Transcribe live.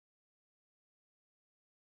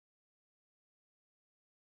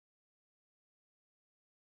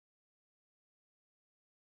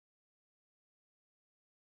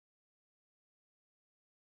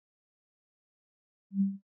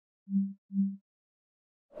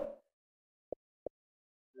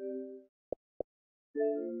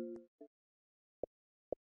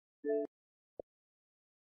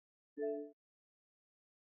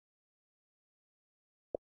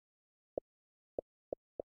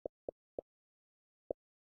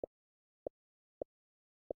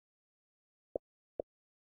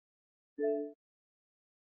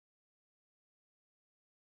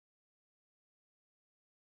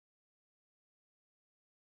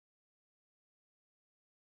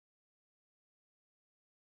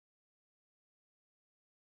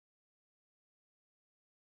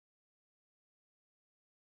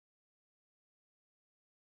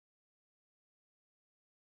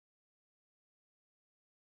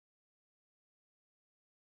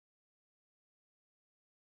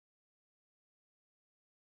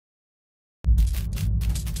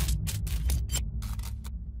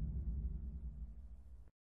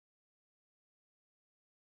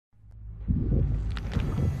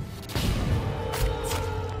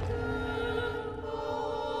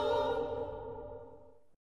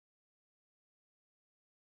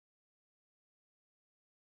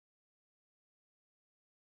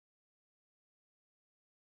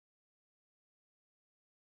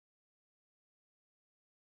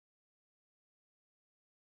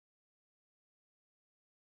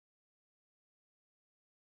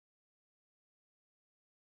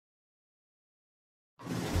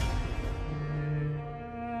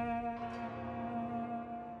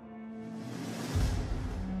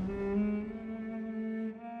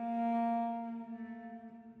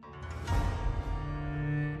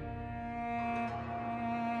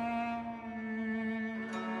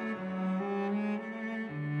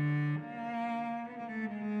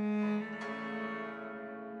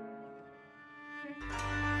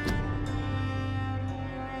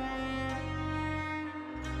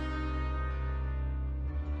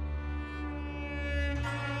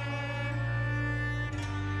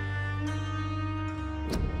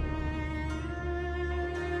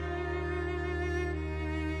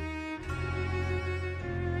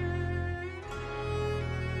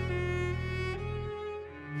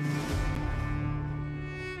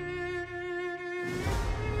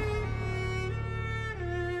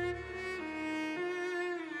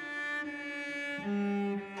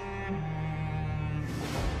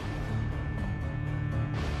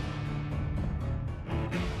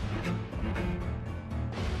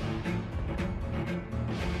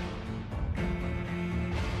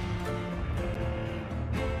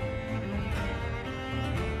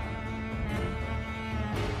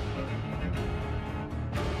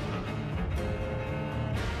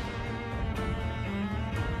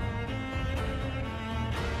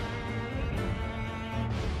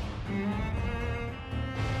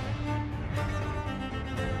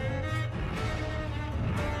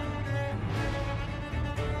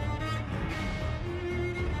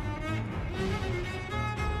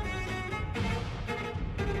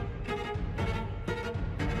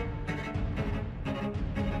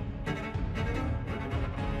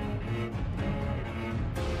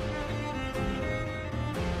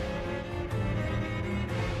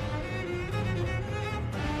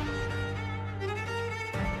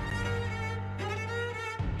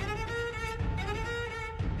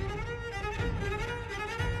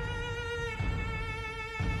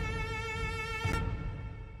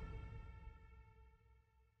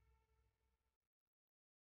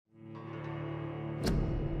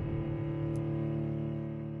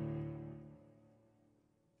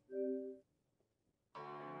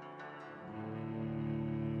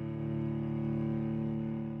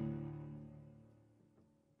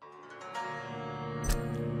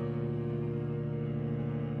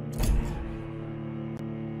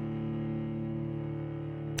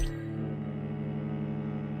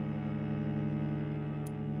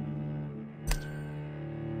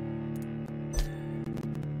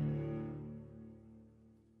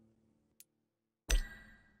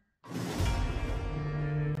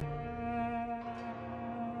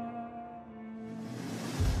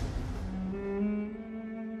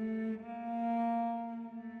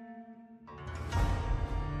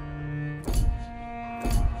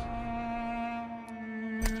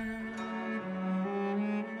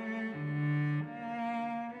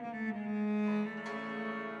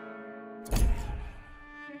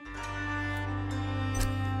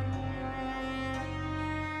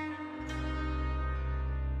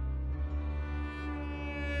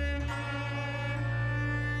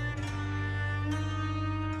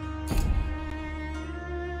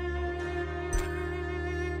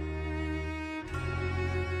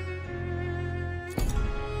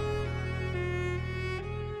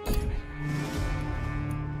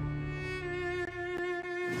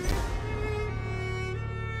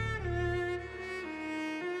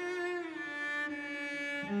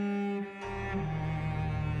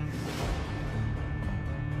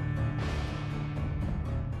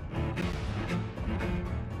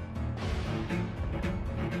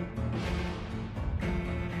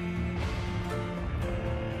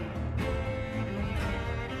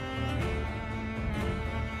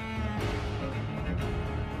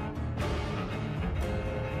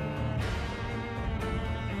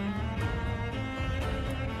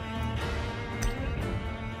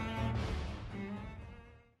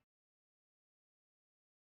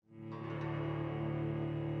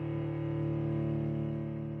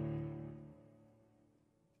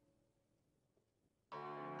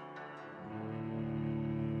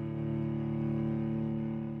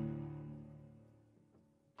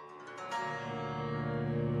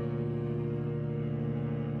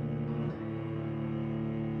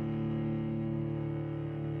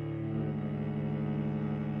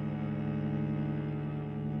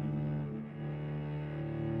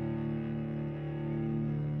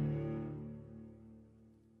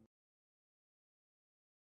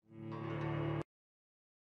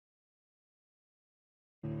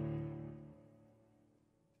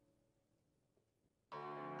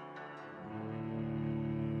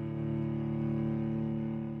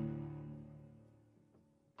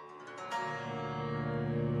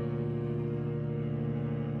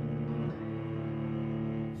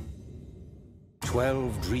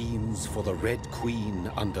12 dreams for the Red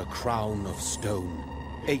Queen under crown of stone.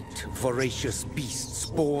 8 voracious beasts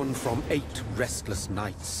born from 8 restless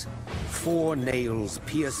nights. 4 nails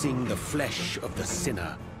piercing the flesh of the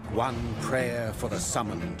sinner. 1 prayer for the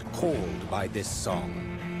summoned, called by this song.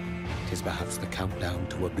 'Tis perhaps the countdown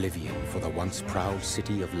to oblivion for the once proud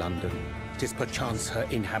city of London. 'Tis perchance her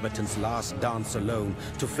inhabitants' last dance alone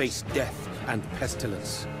to face death and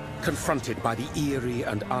pestilence. Confronted by the eerie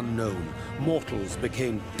and unknown, mortals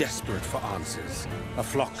became desperate for answers. A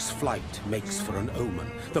flock's flight makes for an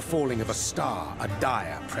omen, the falling of a star a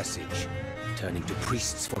dire presage. Turning to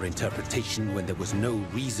priests for interpretation when there was no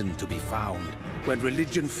reason to be found. When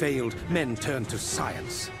religion failed, men turned to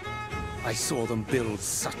science. I saw them build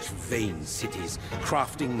such vain cities,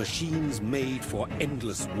 crafting machines made for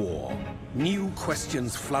endless war. New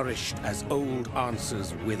questions flourished as old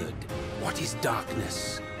answers withered. What is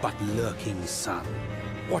darkness but lurking sun?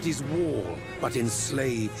 What is wall but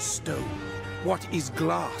enslaved stone? What is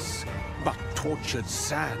glass but tortured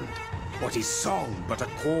sand? What is song but a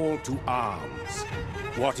call to arms?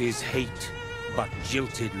 What is hate but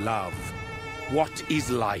jilted love? What is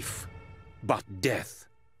life but death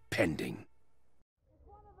pending?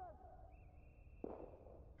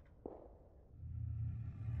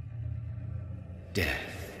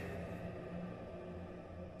 Death.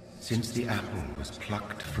 Since the apple was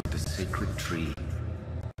plucked from the sacred tree,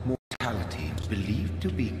 mortality is believed to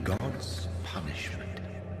be God's punishment.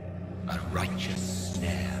 A righteous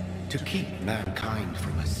snare to keep mankind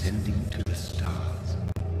from ascending to the stars.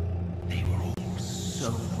 They were all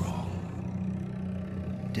so wrong.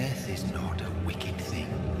 Death is not a wicked thing,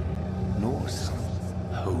 nor some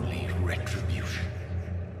holy retribution.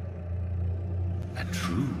 A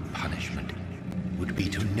true punishment would be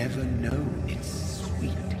to never know its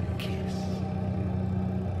sweet kiss.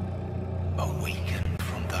 Awaken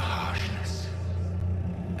from the harshness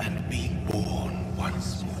and be born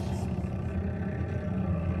once more.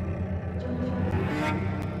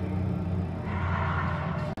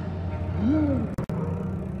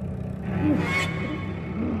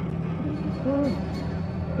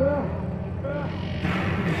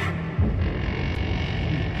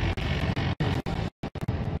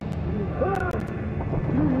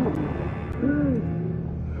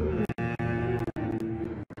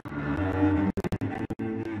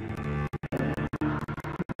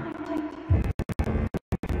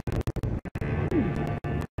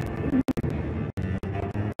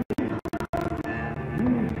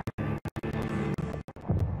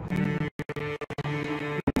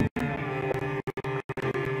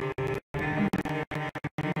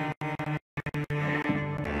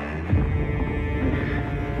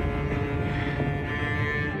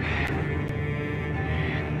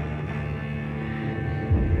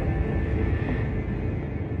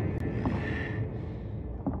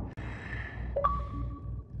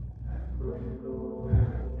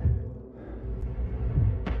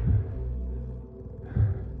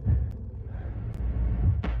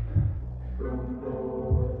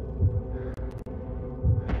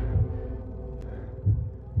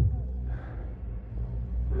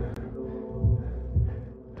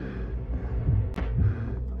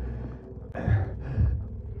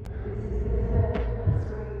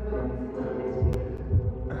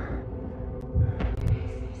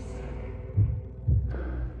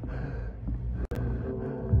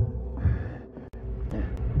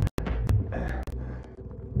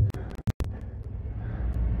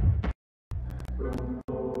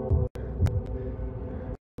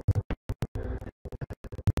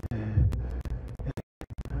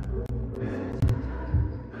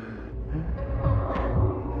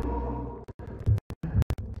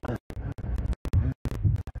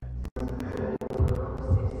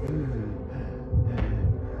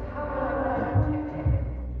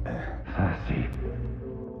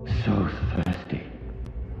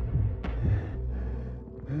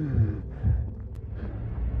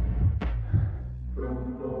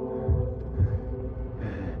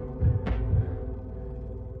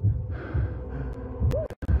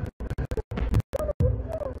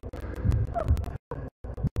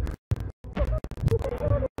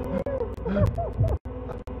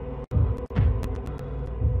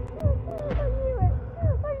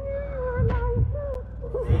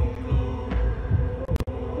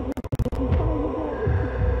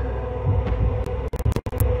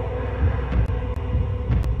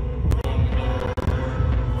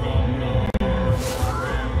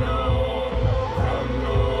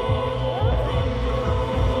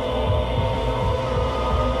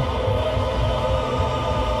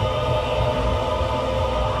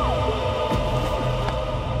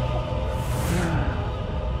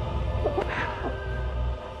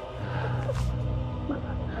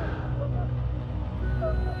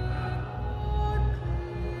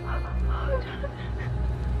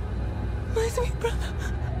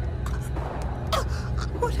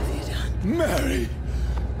 Mary!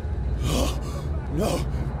 Oh, no!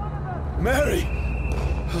 Mary!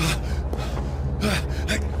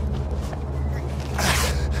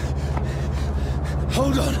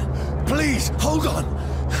 Hold on! Please, hold on!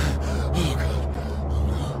 Oh, God.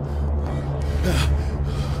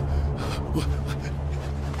 Oh, no.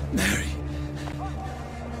 Mary!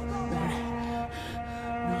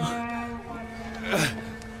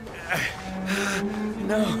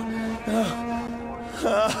 No! No!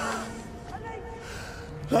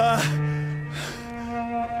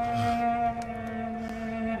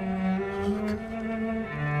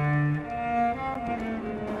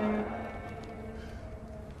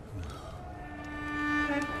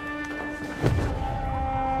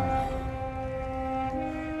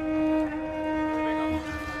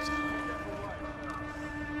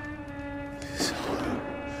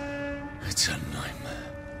 It's a nightmare.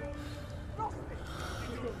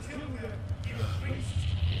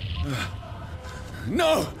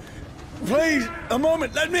 No! Please, a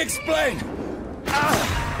moment, let me explain!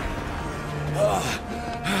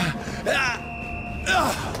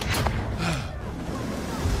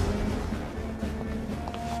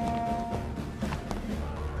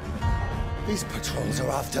 These patrols are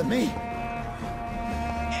after me.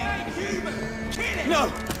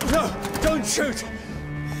 No! No! Don't shoot!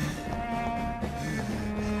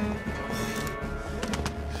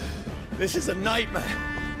 This is a nightmare.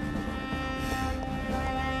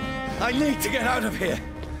 I need to get out of here.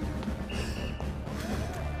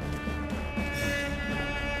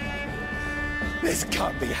 This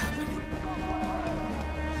can't be happening.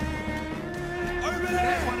 Over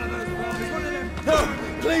there! One of those boys, one of them. No!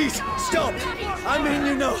 Please, stop! I mean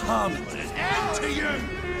you no harm. End to you!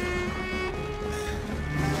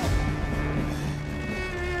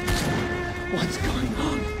 What's going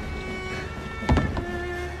on?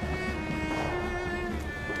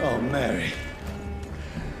 Oh, Mary.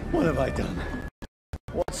 What have I done?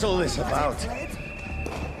 What's all this about?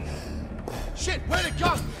 Shit, where'd it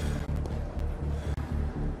go?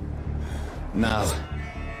 Now,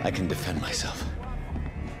 I can defend myself.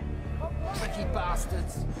 Tricky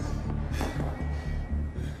bastards.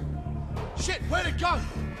 Shit, where'd it go?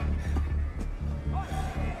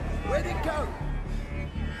 Where'd it go?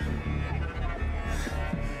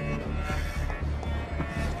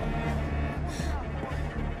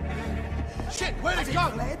 Shit, where'd it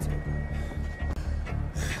go?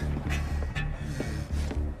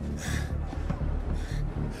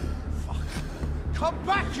 Fuck. Come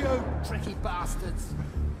back, you tricky bastards.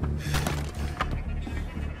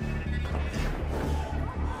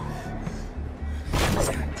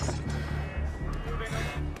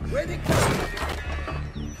 Where'd it go?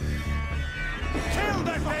 Kill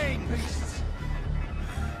the thing! Beasts.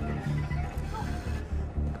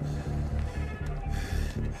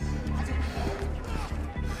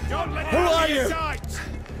 Don't let it Who are you? sight.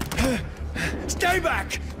 Stay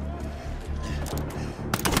back!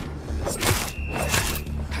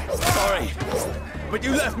 Sorry, but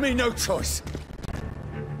you left me no choice.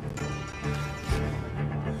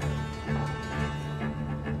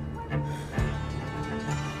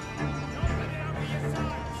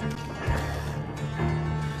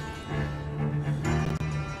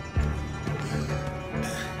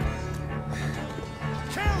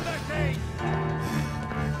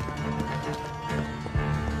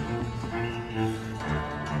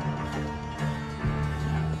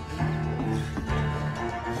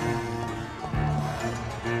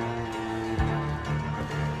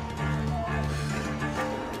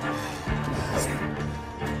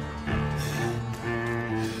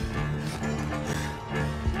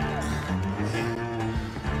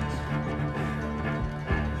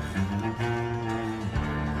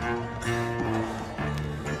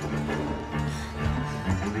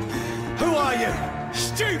 Who are you?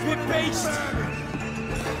 Stupid beast!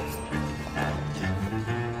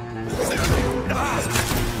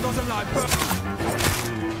 Doesn't like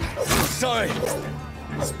Sorry.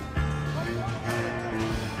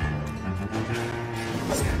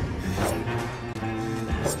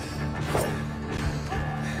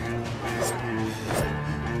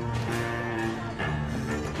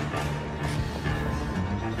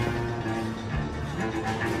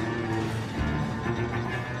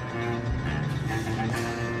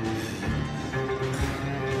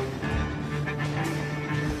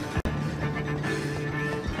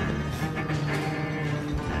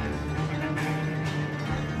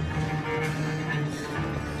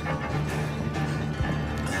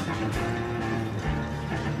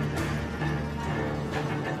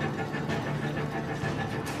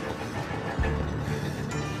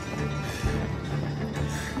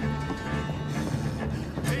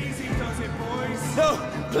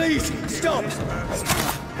 Please, stop!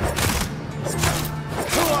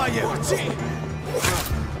 Who are you?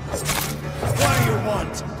 What do you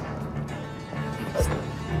want?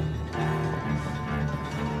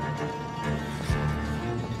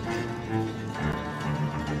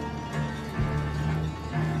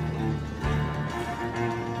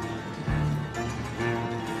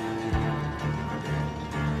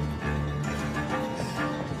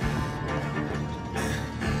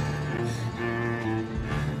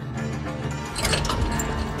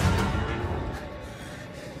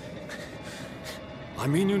 I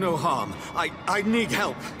mean you no harm. I need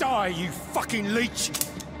help. Die, you fucking leech!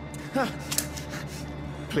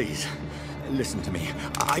 Please, listen to me.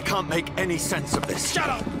 I can't make any sense of this. Shut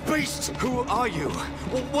up, beast! Who are you?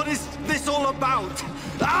 What is this all about?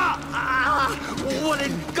 What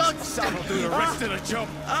in God's sake? I'll do the rest of the job.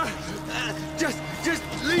 Just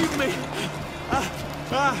leave me.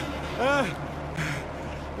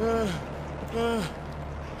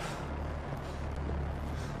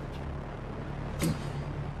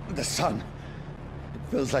 The sun. It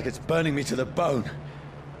feels like it's burning me to the bone.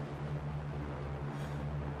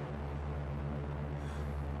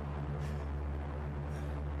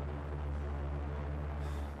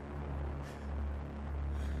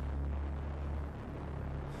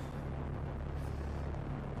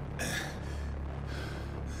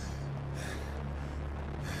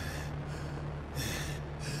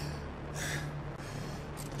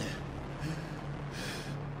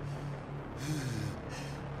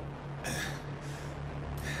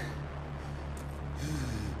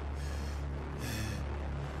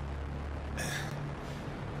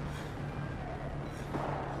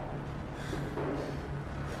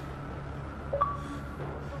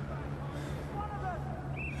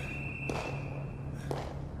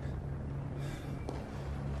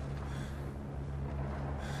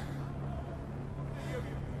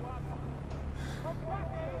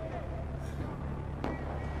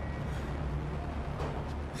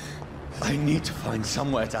 I need to find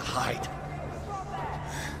somewhere to hide.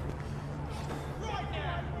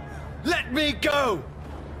 Let me go!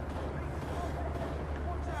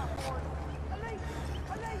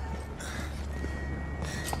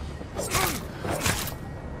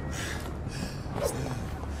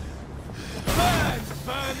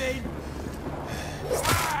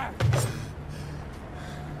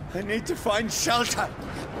 I need to find shelter.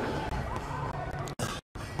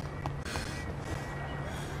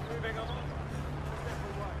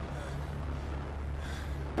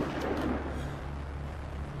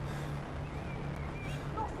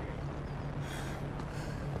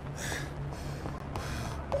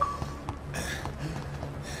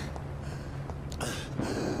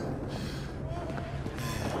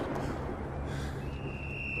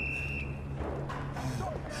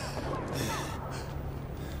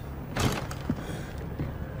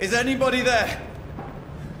 Is anybody there?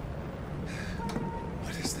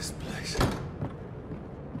 What is this place?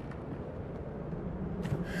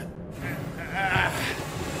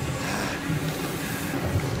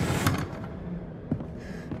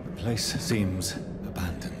 The place seems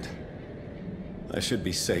abandoned. I should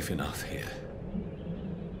be safe enough here.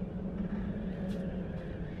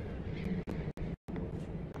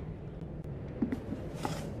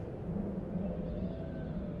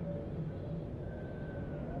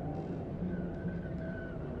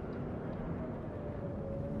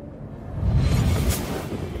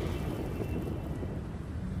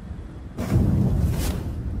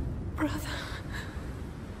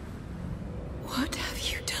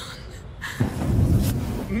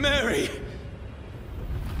 Mary!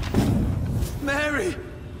 Mary!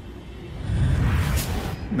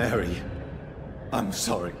 Mary, I'm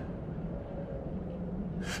sorry.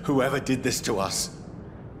 Whoever did this to us,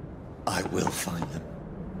 I will find them.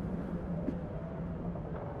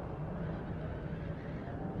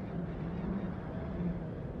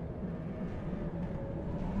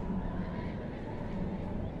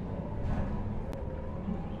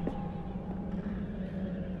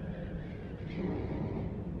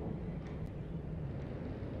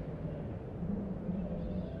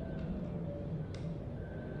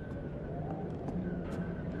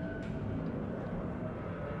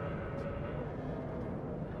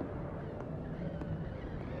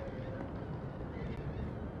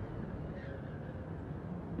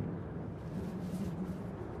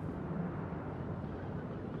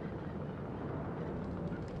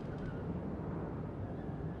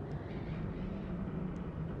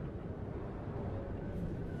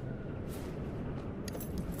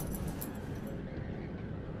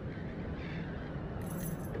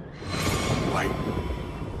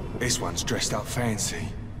 This one's dressed up fancy.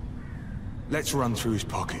 Let's run through his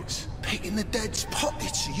pockets. Picking the dead's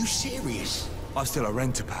pockets? Are you serious? I've still a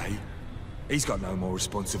rent to pay. He's got no more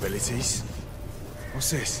responsibilities.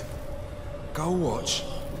 What's this? Gold watch.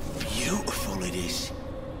 Beautiful it is.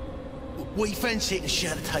 We fancy it to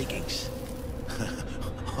share the takings.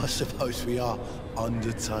 I suppose we are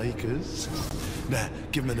undertakers. Now,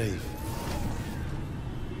 give him an Eve.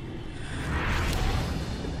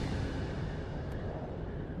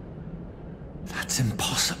 That's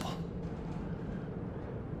impossible.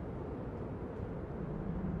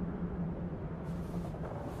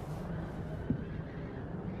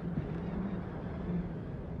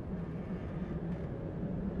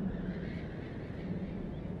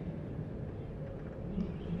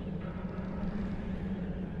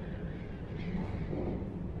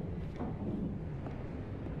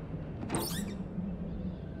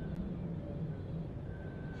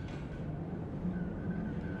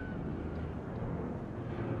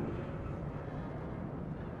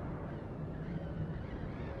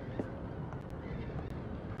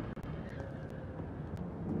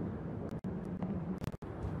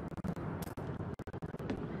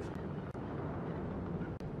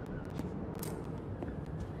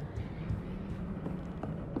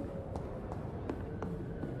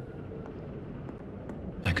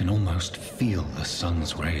 I can almost feel the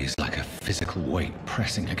sun's rays like a physical weight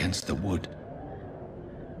pressing against the wood.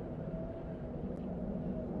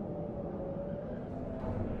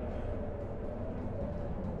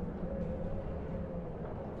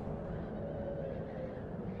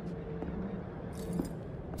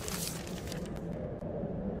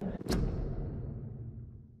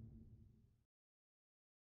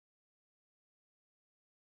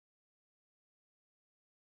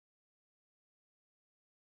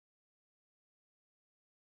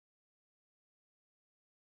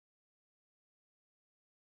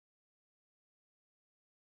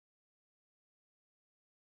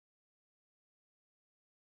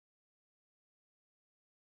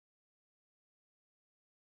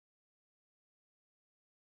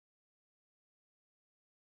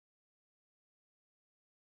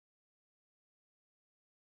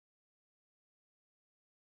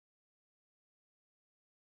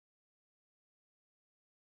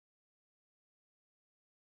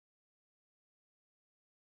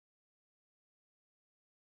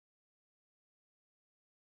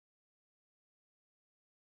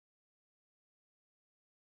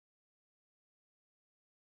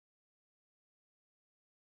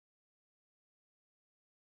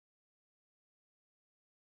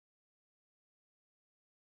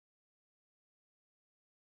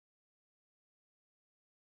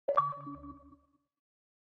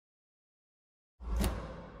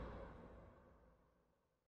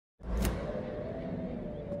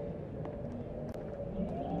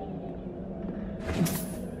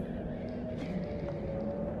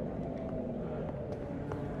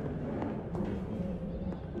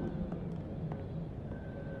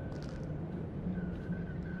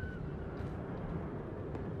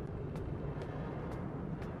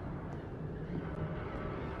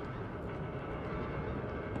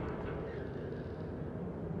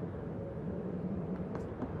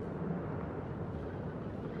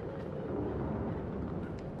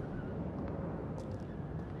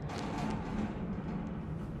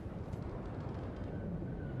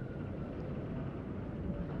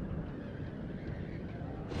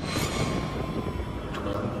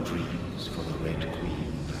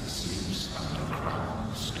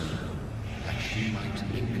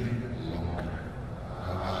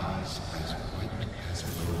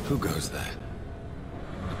 Who goes there?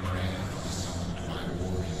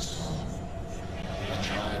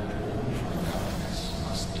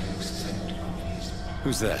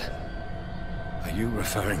 Who's there? Are you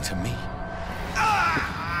referring to me?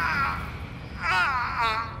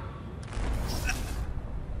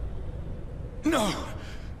 No!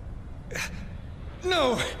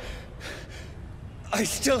 No! I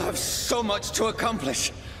still have so much to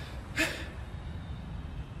accomplish.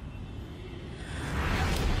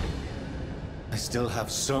 I still have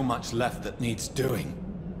so much left that needs doing.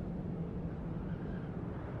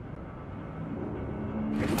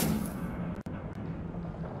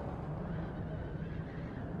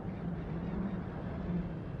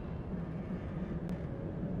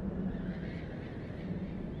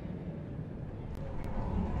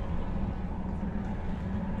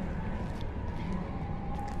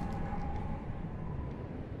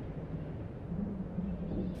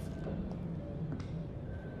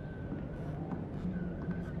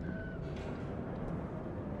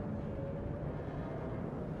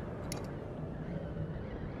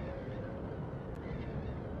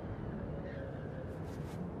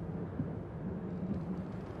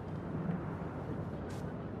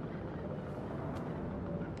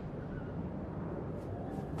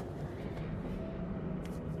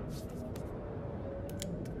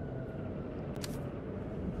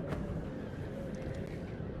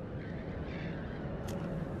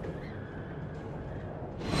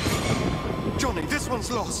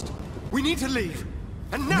 Everyone's lost. We need to leave.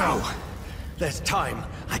 And now! No! There's time.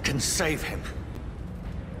 I can save him.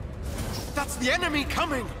 That's the enemy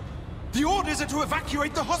coming! The orders are to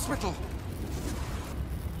evacuate the hospital!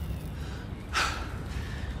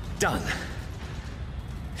 Done.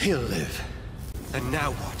 He'll live. And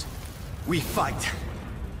now what? We fight.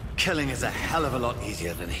 Killing is a hell of a lot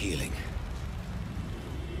easier than healing.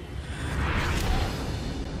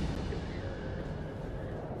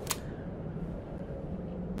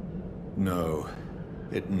 No,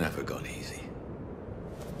 it never got easy.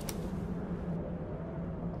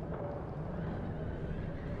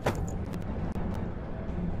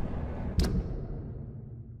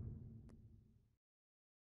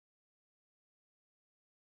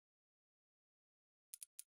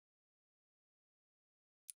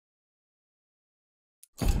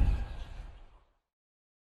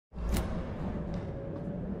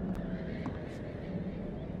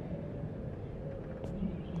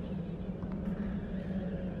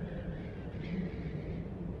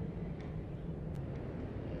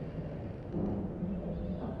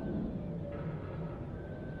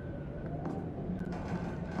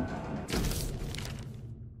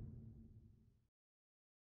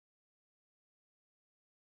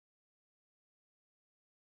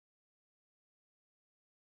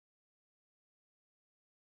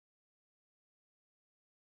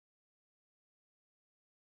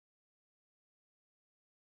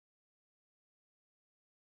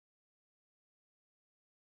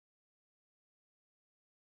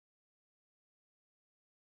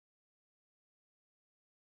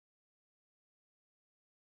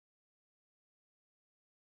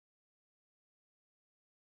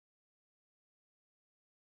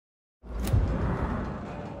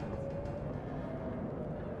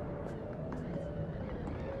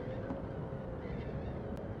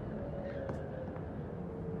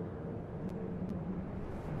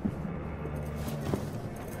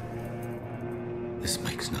 This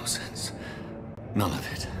makes no sense. None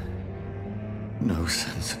of it. No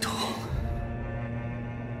sense at all.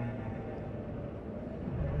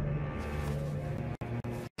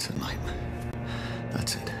 It's a nightmare.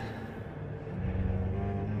 That's it.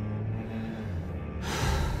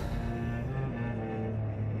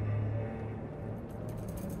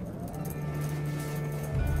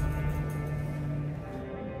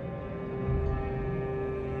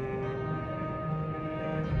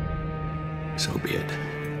 So be it.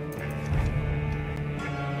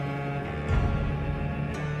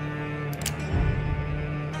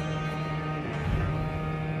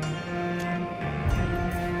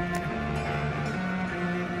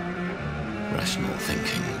 Rational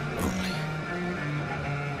thinking only.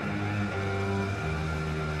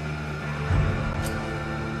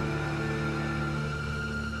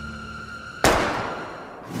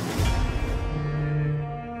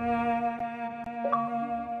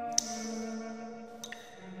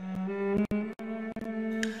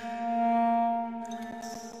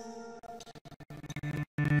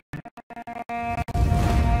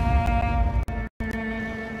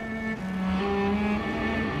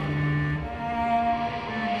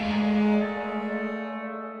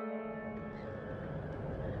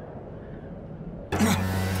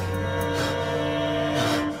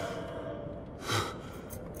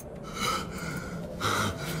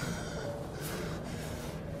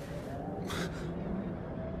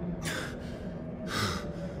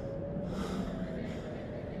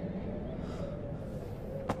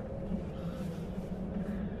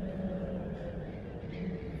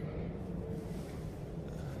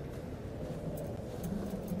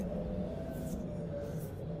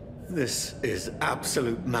 This is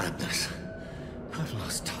absolute madness. I've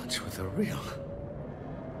lost touch with the real.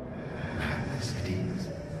 Madness it is,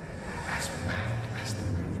 as mad as the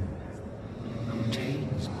moon, who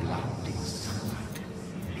takes blinding sunlight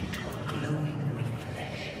into a glowing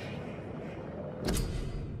reflection.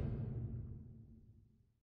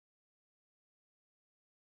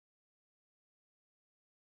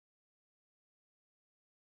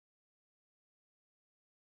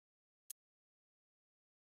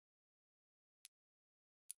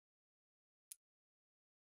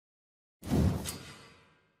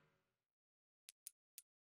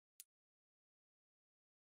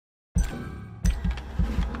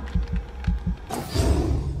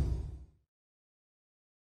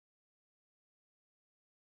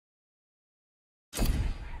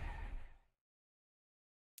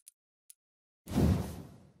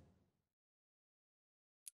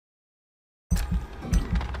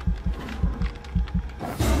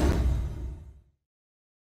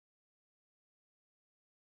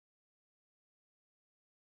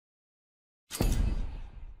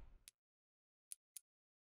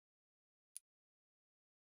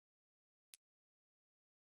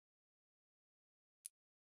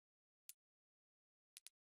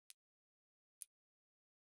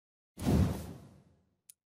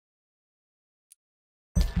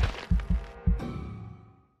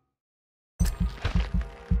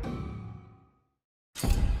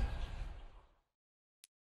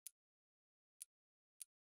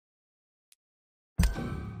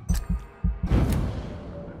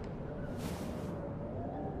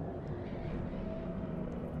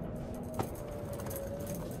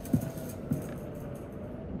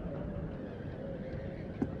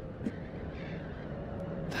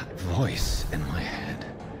 in my head.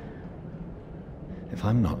 If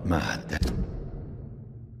I'm not mad, then...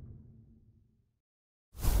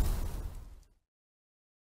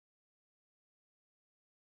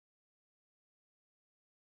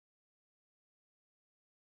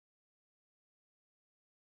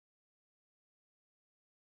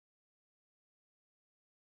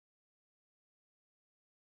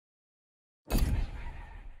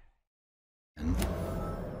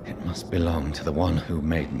 It must belong to the one who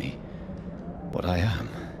made me what I am.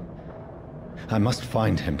 I must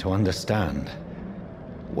find him to understand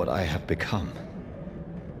what I have become.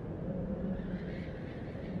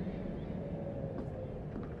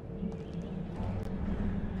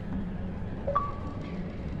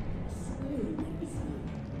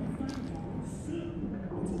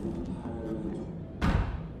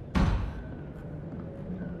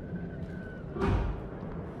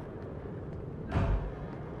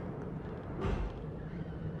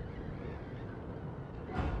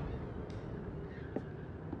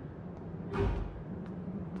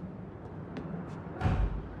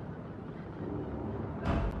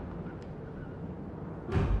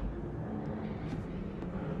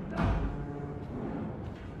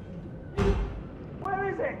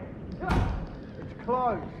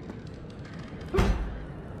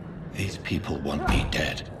 These people want me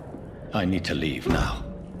dead. I need to leave now.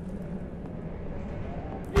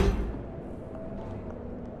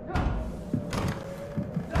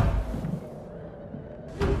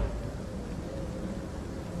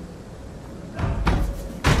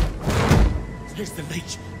 Here's the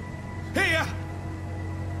leech. Here!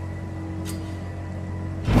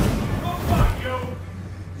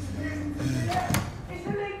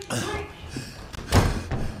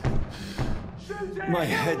 My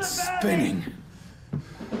head's spinning.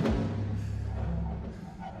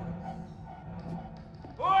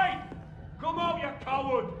 Oi! Come out, you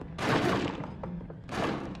coward!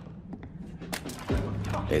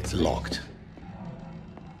 It's locked.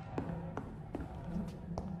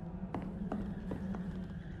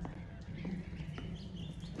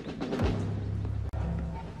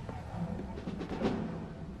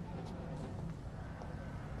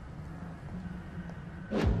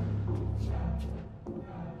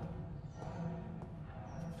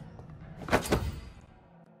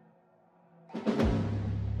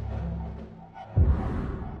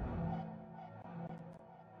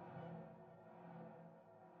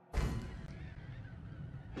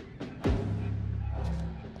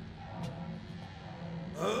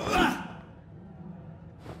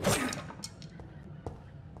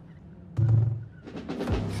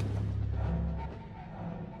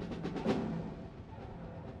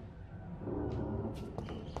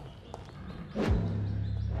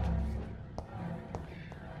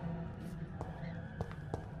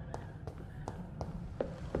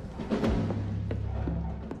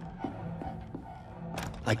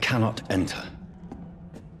 I cannot enter.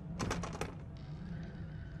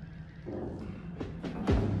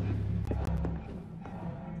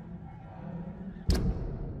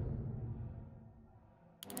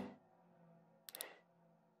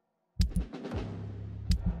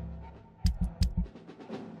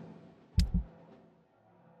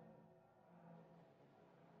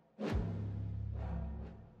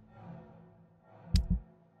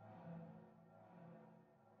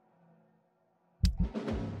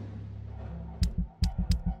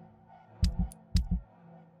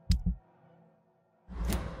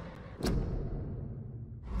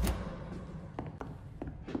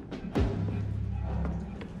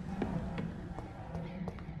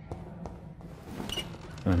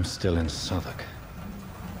 I'm still in Southwark.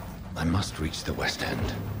 I must reach the West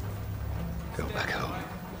End. Go back home.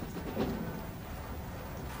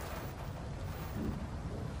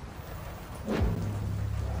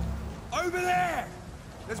 Over there!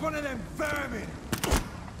 There's one of them vermin!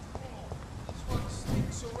 This one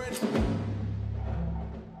stinks already.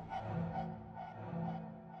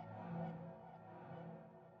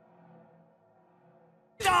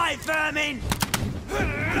 Die, vermin!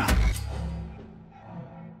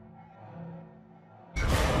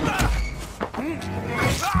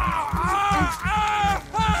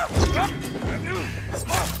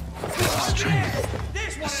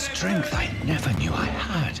 Strength I never knew I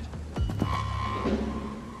had.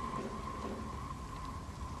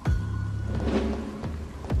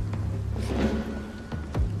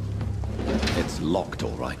 It's locked,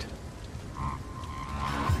 all right.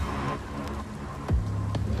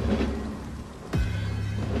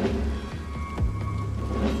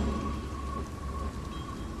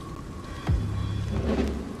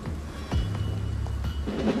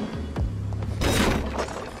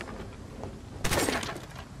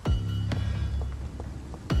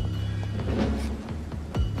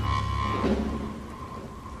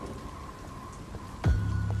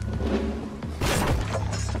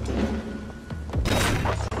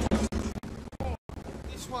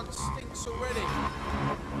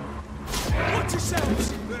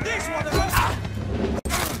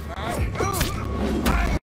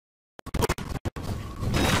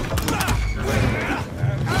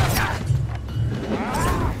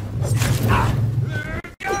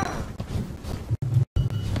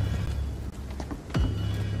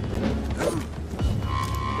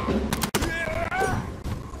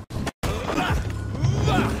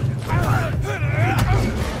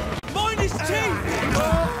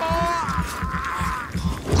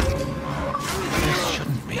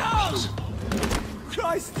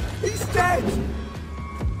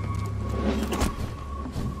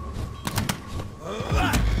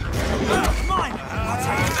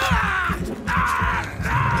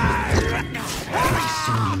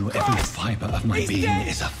 of my being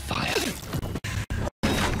is afire.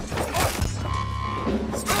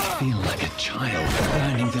 I feel like a child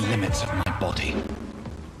learning the limits of my body.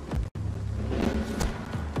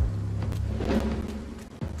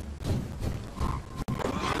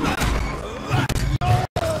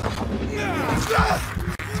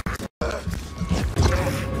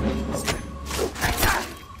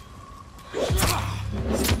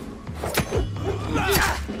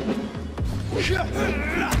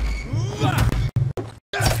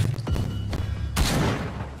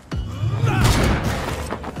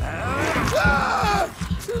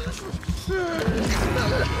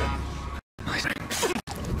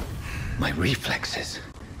 My reflexes.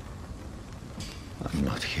 I'm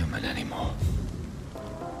not human anymore.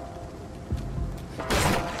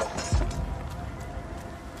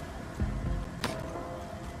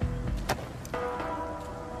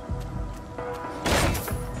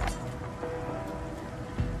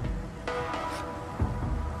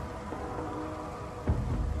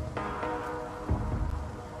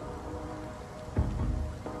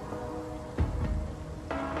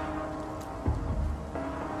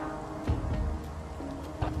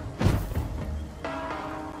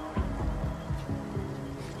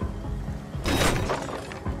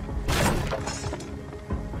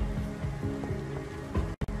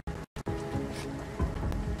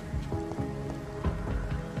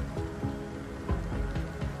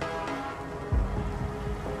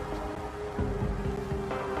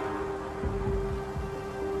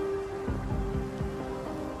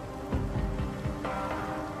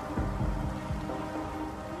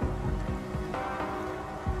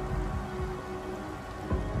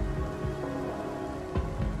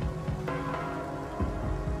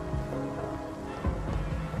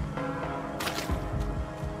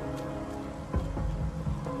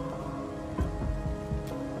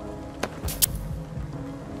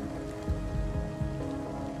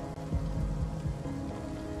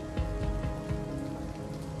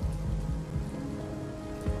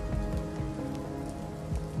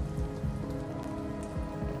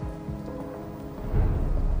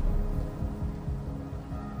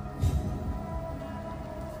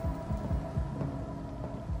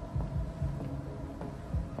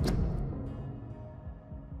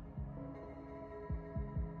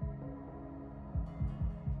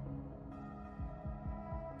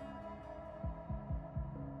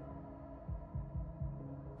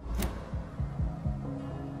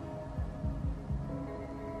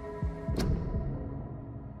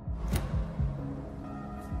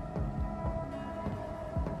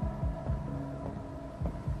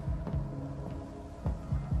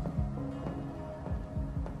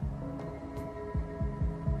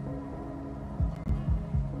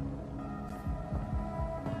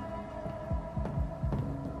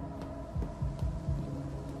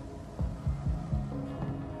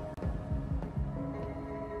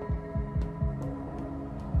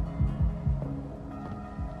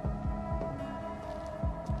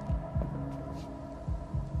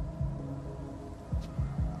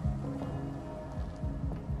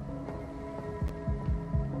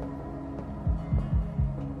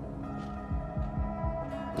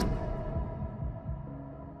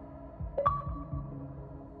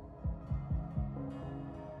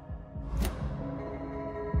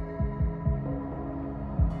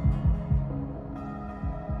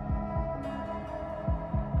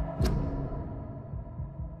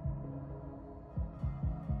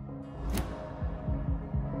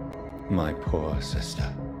 My poor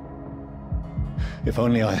sister. If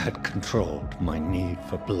only I had controlled my need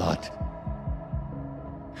for blood.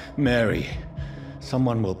 Mary,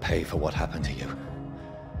 someone will pay for what happened to you.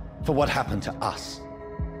 For what happened to us.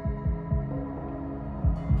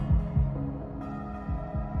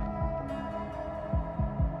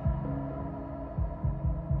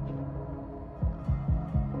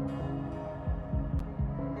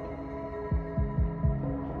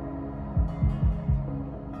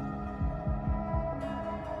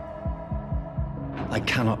 I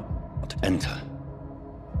cannot enter.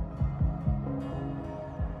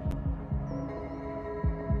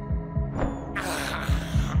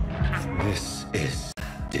 This is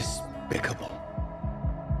despicable.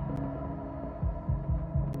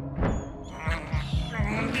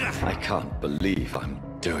 I can't believe I'm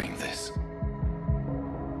doing this.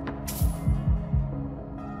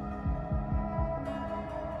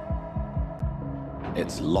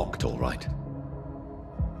 It's locked, all right.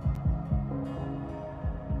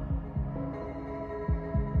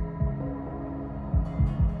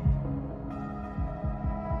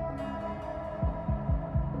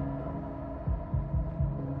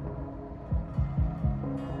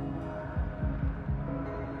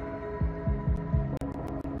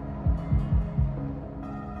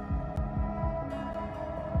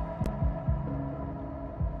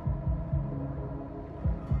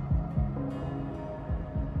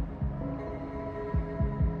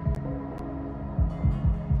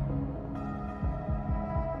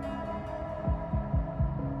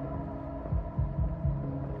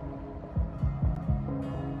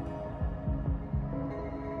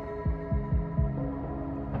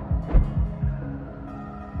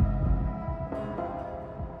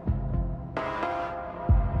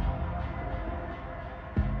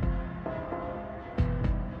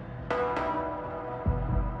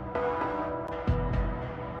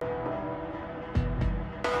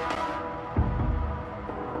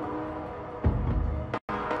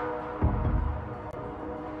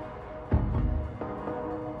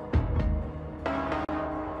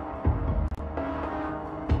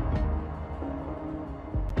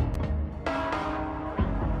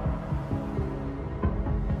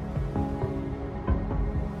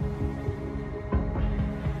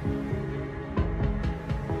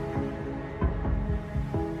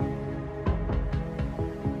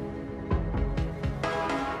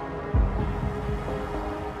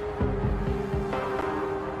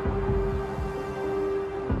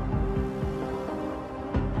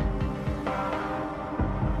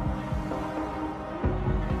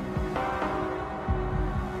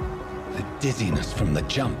 dizziness from the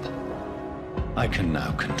jump. I can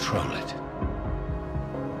now control it.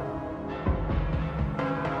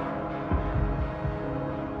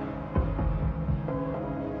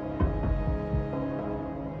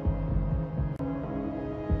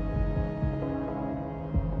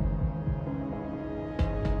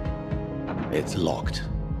 It's locked.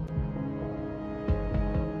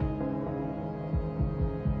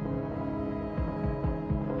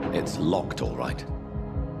 It's locked, all right.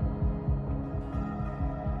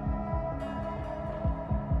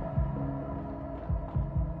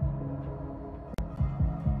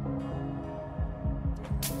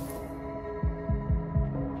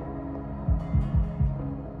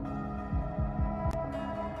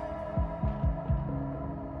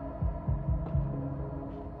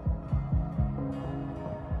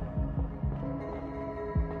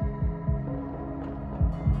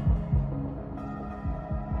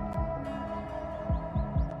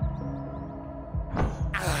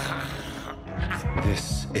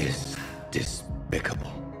 This is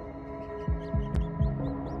despicable.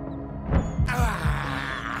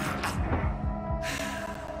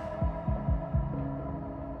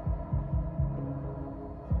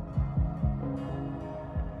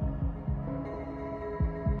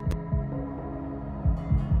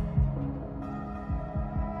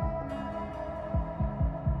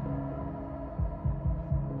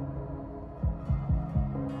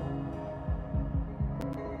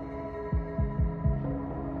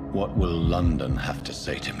 What will London have to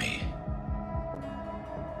say to me?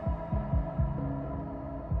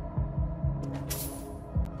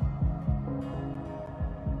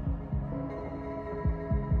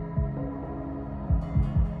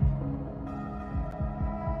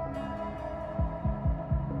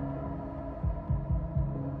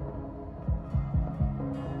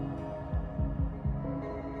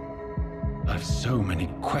 I've so many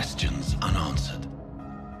questions unanswered.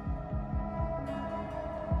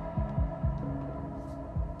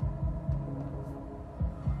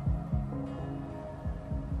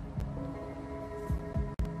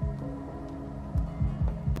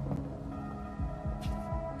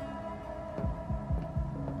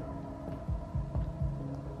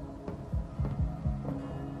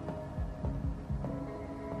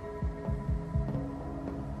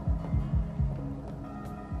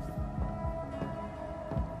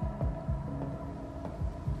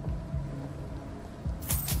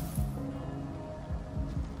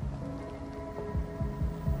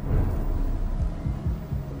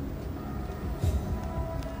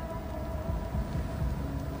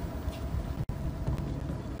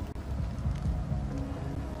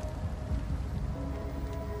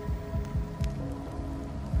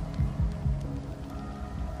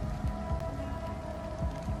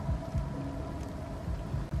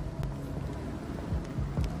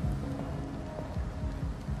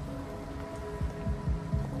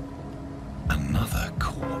 Another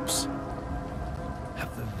corpse.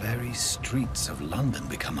 Have the very streets of London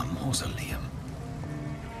become a mausoleum?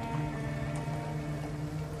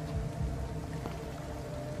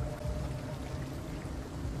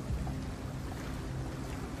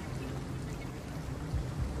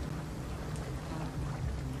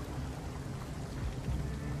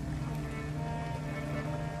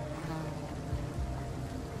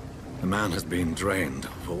 The man has been drained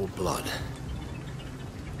of all blood.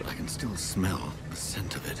 But I can still smell the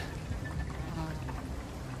scent of it.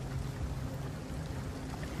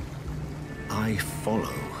 I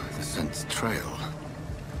follow the scent's trail.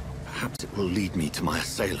 Perhaps it will lead me to my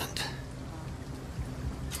assailant.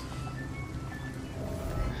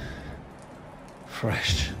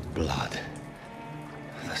 Fresh blood.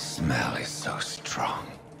 The smell is so strong.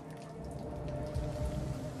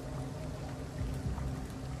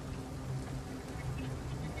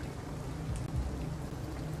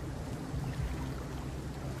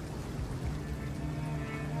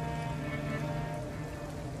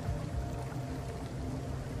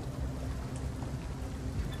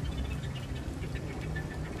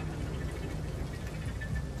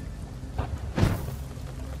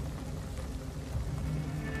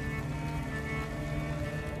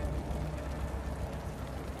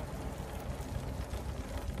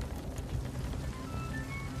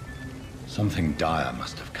 Something dire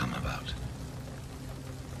must have come about.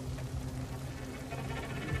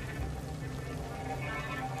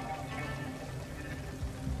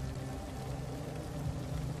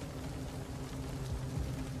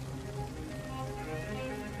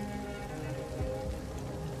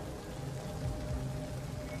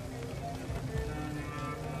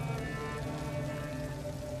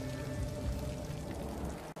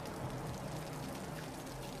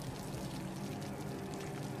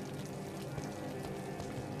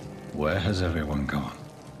 Where has everyone gone?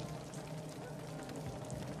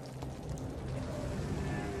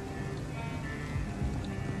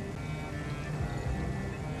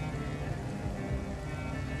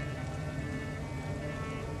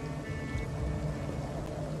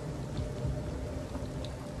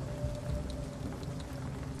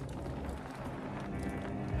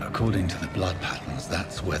 According to the blood patterns,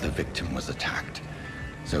 that's where the victim was attacked.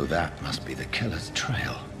 So that must be the killer's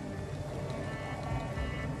trail.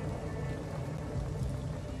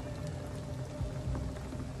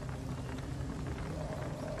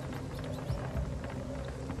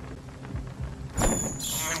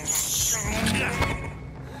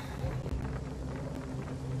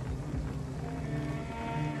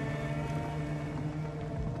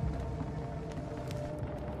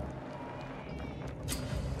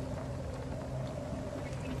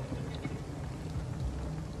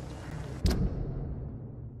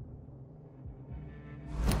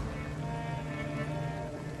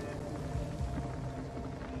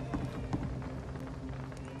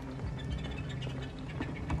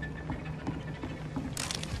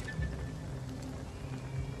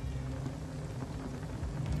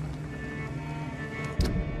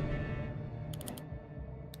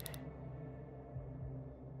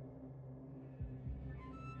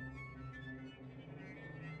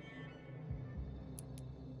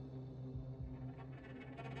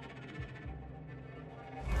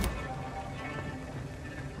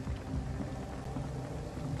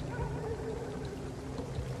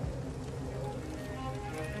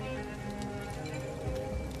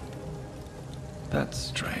 That's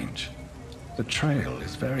strange. The trail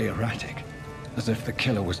is very erratic, as if the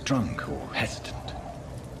killer was drunk or hesitant.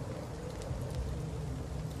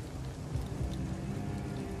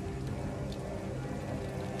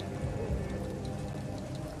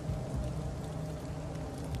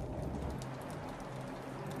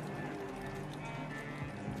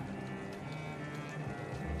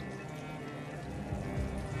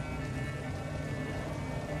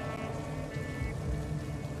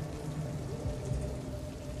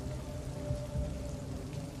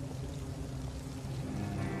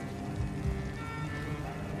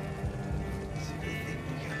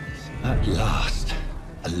 At last,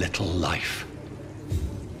 a little life.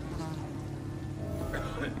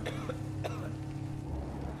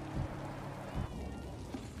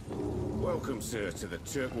 Welcome, sir, to the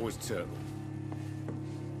Turquoise Turtle.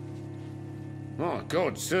 My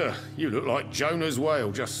God, sir, you look like Jonah's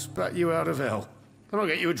whale just spat you out of hell. Can I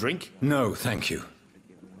get you a drink? No, thank you.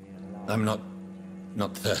 I'm not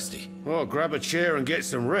thirsty. Well, grab a chair and get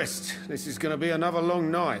some rest. This is going to be another long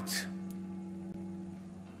night.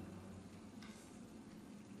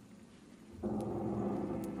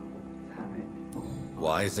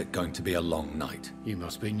 Why is it going to be a long night? You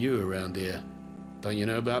must be new around here. Don't you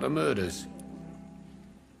know about the murders?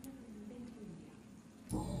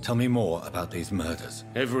 Tell me more about these murders.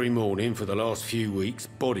 Every morning for the last few weeks,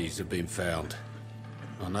 bodies have been found.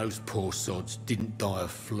 And those poor sods didn't die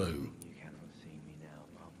of flu.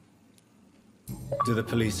 Do the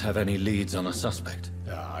police have any leads on a suspect?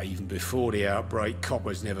 Even before the outbreak,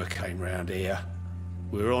 coppers never came round here.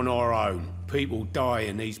 We're on our own. People die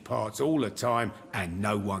in these parts all the time, and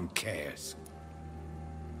no one cares.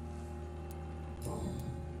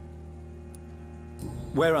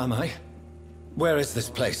 Where am I? Where is this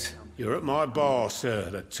place? You're at my bar, sir,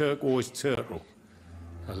 the Turquoise Turtle.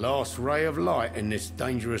 The last ray of light in this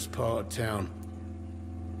dangerous part of town.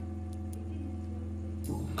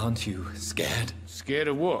 Aren't you scared? Scared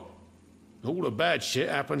of what? All the bad shit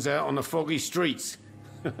happens out on the foggy streets.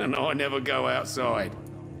 And I never go outside.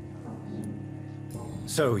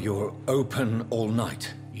 So you're open all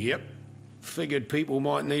night? Yep. Figured people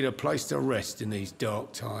might need a place to rest in these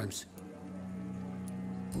dark times.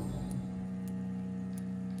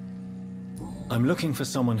 I'm looking for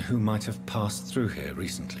someone who might have passed through here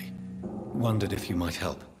recently. Wondered if you might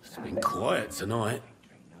help. It's been quiet tonight.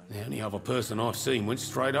 The only other person I've seen went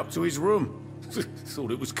straight up to his room.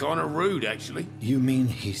 Thought it was kind of rude, actually. You mean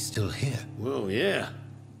he's still here? Well, yeah.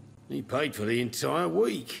 He paid for the entire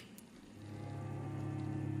week.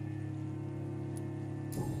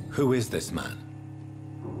 Who is this man?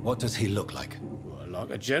 What does he look like? Well,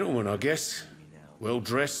 like a gentleman, I guess.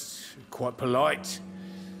 Well-dressed, quite polite.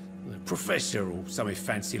 A professor or something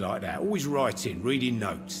fancy like that. Always writing, reading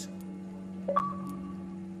notes.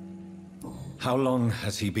 How long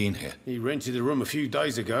has he been here? He rented the room a few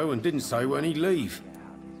days ago and didn't say when he'd leave.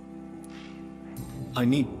 I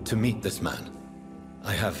need to meet this man.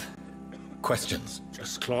 I have questions.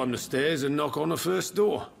 Just climb the stairs and knock on the first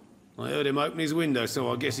door. I heard him open his window,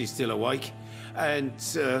 so I guess he's still awake. And,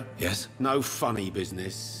 Yes? no funny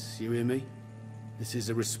business, you hear me? This is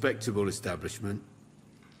a respectable establishment.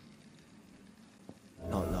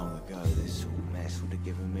 Not long ago, this sort of mess would have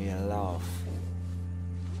given me a laugh.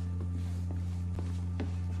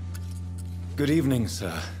 Good evening,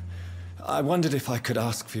 sir. I wondered if I could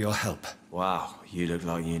ask for your help. Wow, you look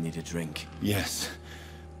like you need a drink. Yes.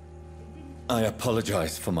 I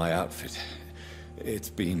apologize for my outfit. It's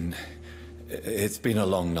been a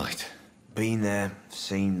long night. Been there,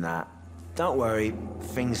 seen that. Don't worry,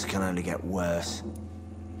 things can only get worse.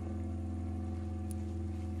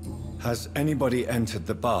 Has anybody entered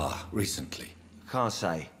the bar recently? Can't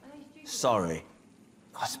say. Sorry.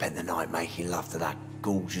 I spent the night making love to that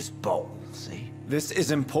gorgeous bottle, see? This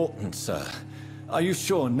is important, sir. Are you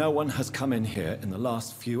sure no one has come in here in the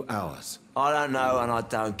last few hours? I don't know and I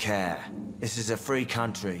don't care. This is a free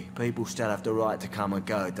country. People still have the right to come and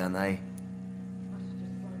go, don't they?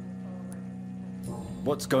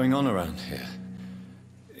 What's going on around here?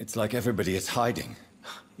 It's like everybody is hiding.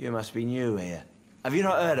 You must be new here. Have you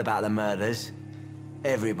not heard about the murders?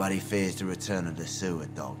 Everybody fears the return of the sewer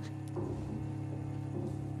dog.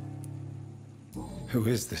 Who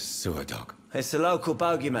is this sewer dog? It's the local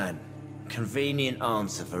bogeyman. Convenient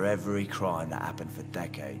answer for every crime that happened for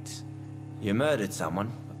decades. You murdered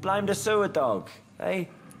someone, blame the sewer dog, eh?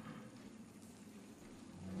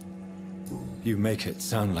 You make it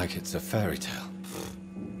sound like it's a fairy tale.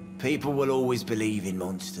 People will always believe in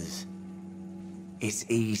monsters. It's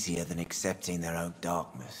easier than accepting their own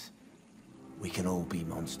darkness. We can all be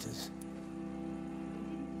monsters.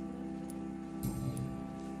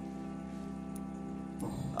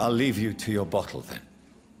 I'll leave you to your bottle then.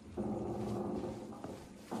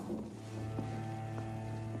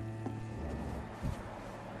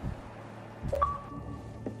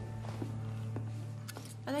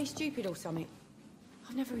 Are they stupid or something?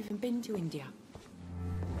 I've never even been to India.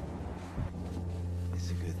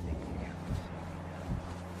 It's a good thing.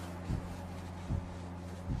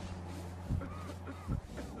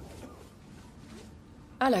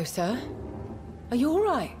 Hello, sir. Are you all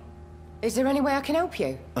right? Is there any way I can help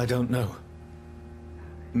you? I don't know.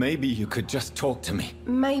 Maybe you could just talk to me.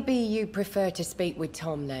 Maybe you prefer to speak with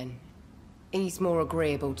Tom, then. He's more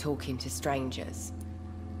agreeable talking to strangers.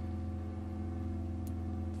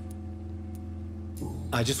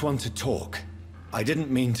 I just want to talk. I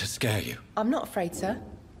didn't mean to scare you. I'm not afraid, sir.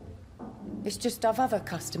 It's just I've other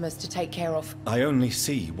customers to take care of. I only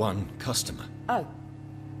see one customer. Oh.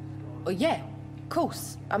 Well, yeah, of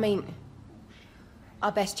course. I mean, I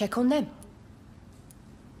best check on them.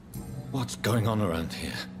 What's going on around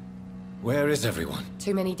here? Where is everyone?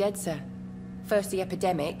 Too many dead, sir. First the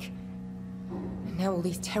epidemic, and now all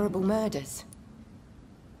these terrible murders.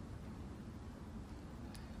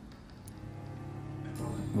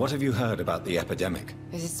 What have you heard about the epidemic?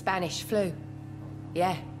 There's a Spanish flu.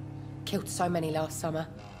 Yeah. Killed so many last summer.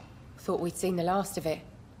 Thought we'd seen the last of it.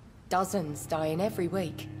 Dozens dying every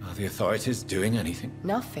week. Are the authorities doing anything?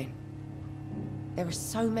 Nothing. There are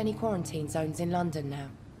so many quarantine zones in London now.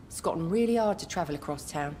 It's gotten really hard to travel across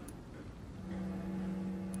town.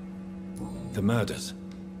 The murders.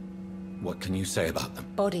 What can you say about them?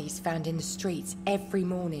 Bodies found in the streets every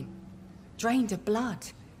morning. Drained of blood.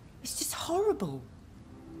 It's just horrible.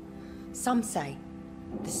 Some say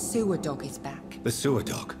the sewer dog is back. The sewer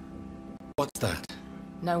dog? What's that?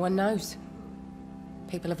 No one knows.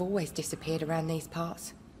 People have always disappeared around these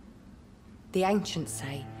parts. The ancients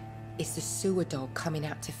say it's the sewer dog coming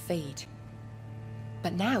out to feed.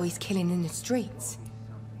 But now he's killing in the streets.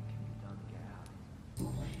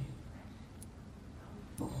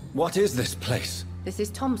 What is this place? This is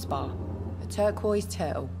Tom's bar, a turquoise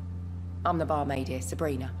turtle. I'm the barmaid here,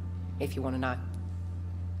 Sabrina, if you want to know.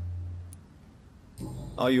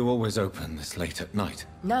 Are you always open this late at night?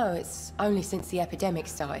 No, it's only since the epidemic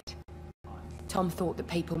started. Tom thought that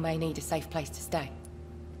people may need a safe place to stay.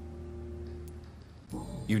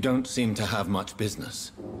 You don't seem to have much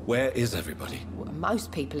business. Where is everybody? Well,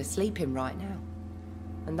 most people are sleeping right now.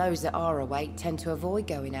 And those that are awake tend to avoid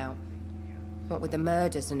going out. What with the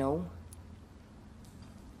murders and all.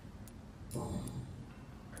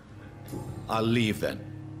 I'll leave then.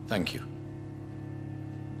 Thank you.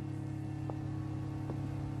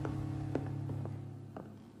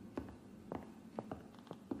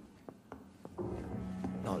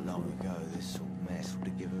 Not long ago, this sort of mess would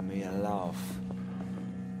have given me a laugh.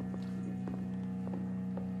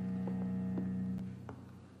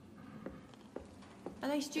 Are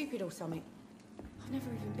they stupid or something? I've never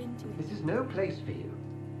even been to it. This is no place for you.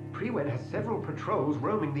 Prewen has several patrols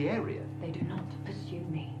roaming the area. They do not pursue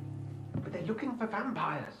me. But they're looking for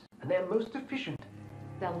vampires. and they're most efficient.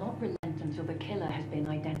 They'll not relent until the killer has been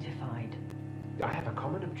identified. I have a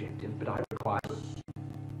common objective, but I require...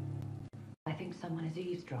 I think someone is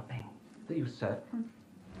eavesdropping. Are you certain?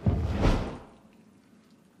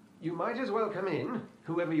 You might as well come in,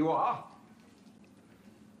 whoever you are.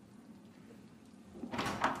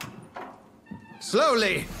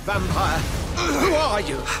 Slowly, vampire. Who are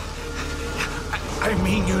you? I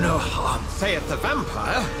mean you no harm. Saith the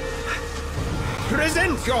vampire.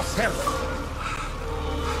 Present yourself.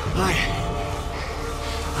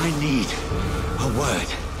 I need a word.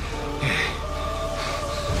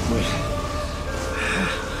 With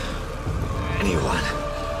anyone.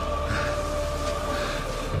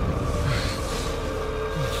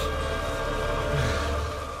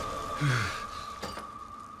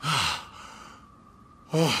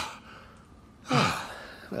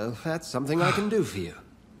 Well, that's something I can do for you.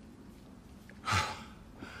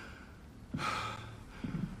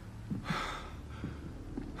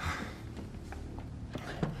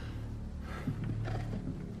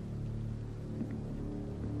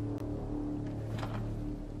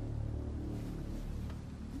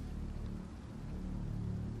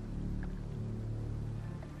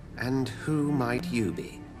 And who might you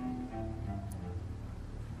be?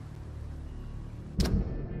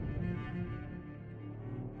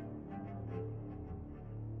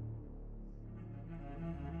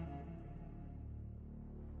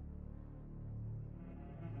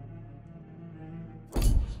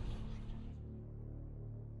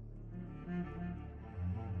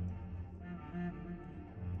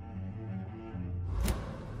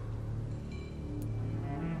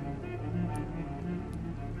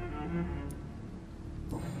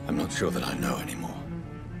 I'm not sure that I know anymore.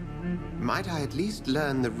 Might I at least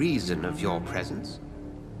learn the reason of your presence?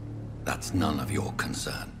 That's none of your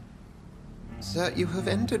concern. Sir, you have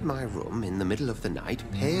entered my room in the middle of the night,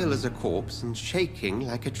 pale as a corpse and shaking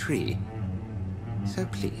like a tree. So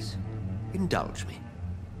please, indulge me.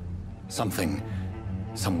 Someone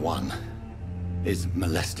is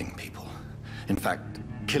molesting people. In fact,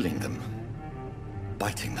 killing them.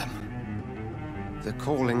 Biting them. The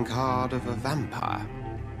calling card of a vampire.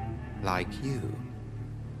 Like you.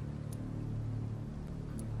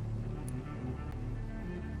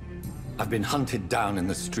 I've been hunted down in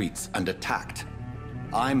the streets and attacked.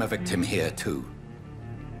 I'm a victim here, too.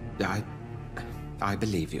 I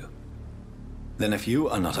believe you. Then if you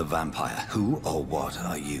are not a vampire, who or what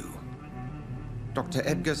are you? Dr.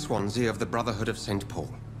 Edgar Swansea of the Brotherhood of St. Paul.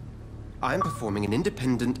 I am performing an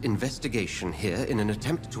independent investigation here in an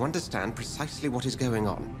attempt to understand precisely what is going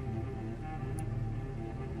on.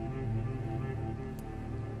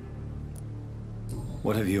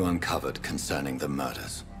 What have you uncovered concerning the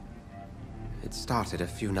murders? It started a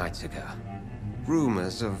few nights ago.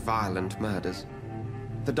 Rumors of violent murders.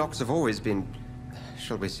 The docks have always been,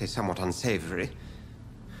 shall we say, somewhat unsavory.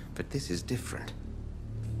 But this is different.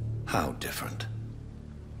 How different?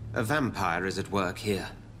 A vampire is at work here.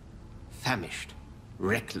 Famished.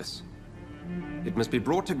 Reckless. It must be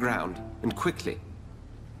brought to ground, and quickly.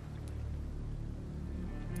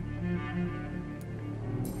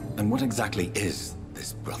 And what exactly is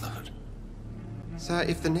this Brotherhood? Sir,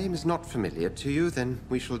 if the name is not familiar to you, then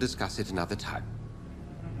we shall discuss it another time.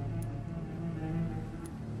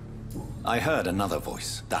 I heard another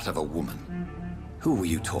voice, that of a woman. Who were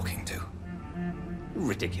you talking to?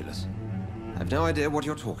 Ridiculous. I've no idea what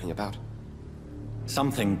you're talking about.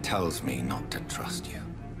 Something tells me not to trust you.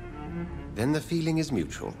 Then the feeling is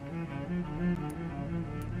mutual.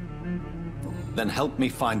 Then help me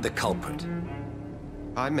find the culprit.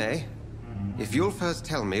 I may. If you'll first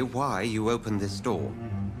tell me why you opened this door.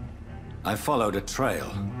 I followed a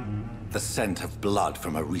trail. The scent of blood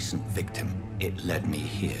from a recent victim. It led me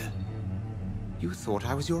here. You thought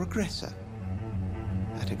I was your aggressor.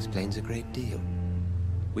 That explains a great deal.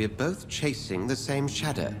 We are both chasing the same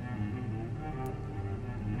shadow.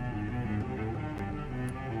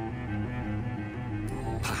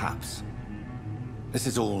 Perhaps. This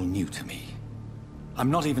is all new to me. I'm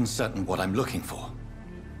not even certain what I'm looking for.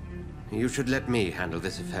 You should let me handle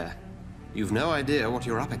this affair. You've no idea what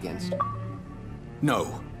you're up against.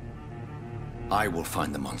 No. I will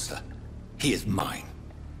find the monster. He is mine.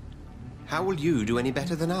 How will you do any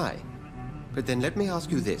better than I? But then let me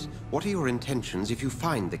ask you this. What are your intentions if you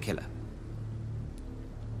find the killer?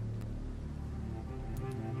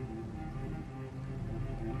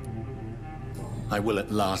 I will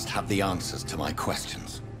at last have the answers to my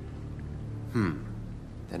questions.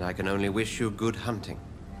 Then I can only wish you good hunting.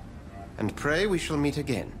 And pray we shall meet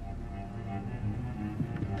again.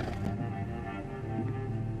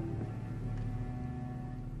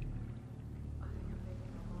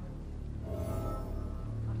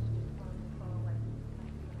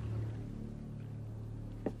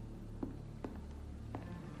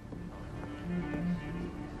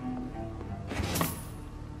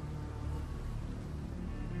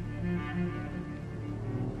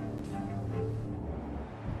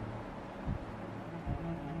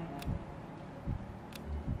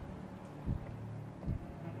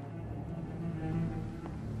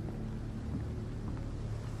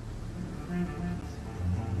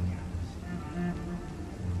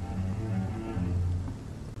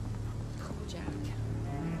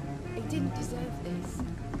 You deserve this.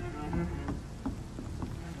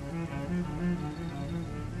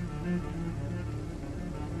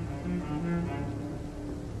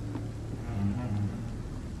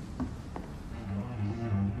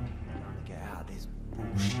 Get out of this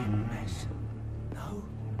bullshit mess. No?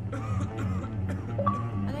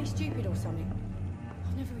 Are they stupid or something?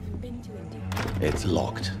 I've never even been to India. It's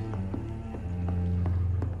locked.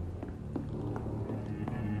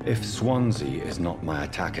 If Swansea is not my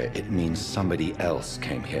attacker, it means somebody else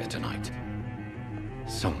came here tonight.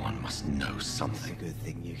 Someone must know something. It's a good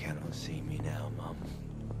thing you cannot see me now, Mum.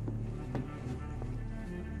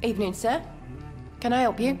 Evening, sir. Can I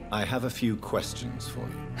help you? I have a few questions for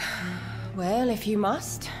you. Well, if you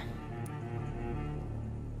must.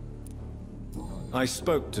 I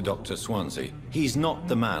spoke to Dr. Swansea. He's not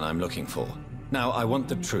the man I'm looking for. Now, I want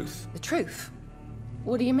the truth. The truth?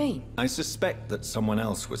 What do you mean? I suspect that someone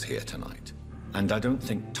else was here tonight. And I don't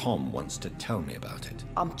think Tom wants to tell me about it.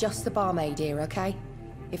 I'm just the barmaid here, okay?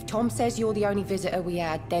 If Tom says you're the only visitor we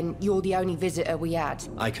had, then you're the only visitor we had.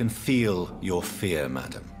 I can feel your fear,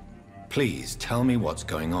 madam. Please, tell me what's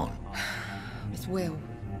going on. It's Will.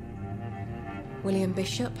 William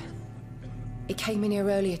Bishop. He came in here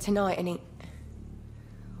earlier tonight and he...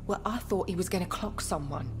 Well, I thought he was going to clock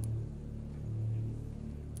someone.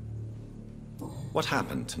 What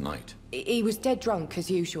happened tonight? He was dead drunk,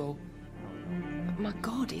 as usual. But my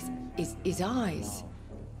God, his eyes.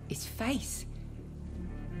 His face.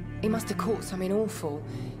 He must have caught something awful.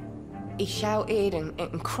 He shouted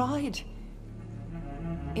and cried.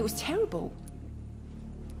 It was terrible.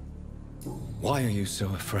 Why are you so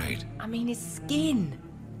afraid? I mean, his skin.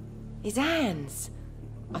 His hands.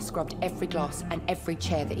 I scrubbed every glass and every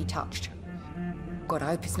chair that he touched. God, I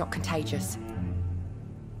hope it's not contagious.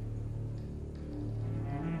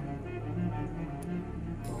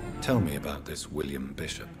 Tell me about this William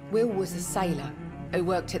Bishop. Will was a sailor who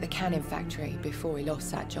worked at the cannon factory before he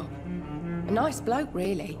lost that job. A nice bloke,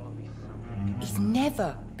 really. He's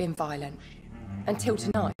never been violent. Until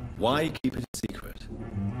tonight. Why keep it a secret?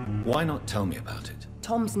 Why not tell me about it?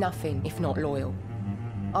 Tom's nothing if not loyal.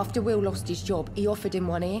 After Will lost his job, he offered him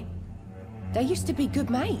one ear. They used to be good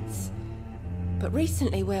mates. But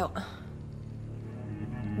recently, well...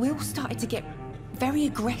 Will started to get very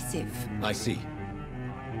aggressive. I see.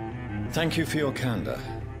 Thank you for your candor.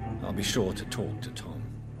 I'll be sure to talk to Tom.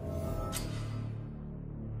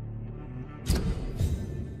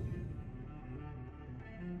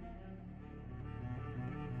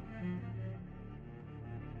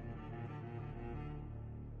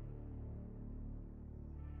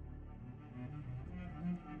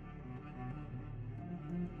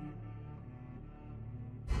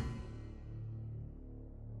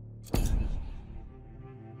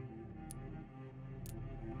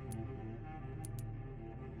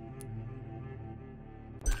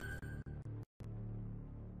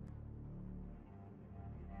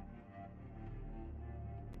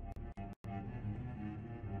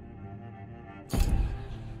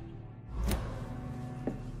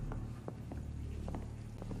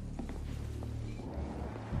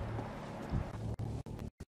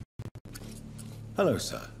 Hello,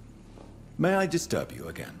 sir. May I disturb you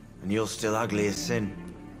again? And you're still ugly as sin.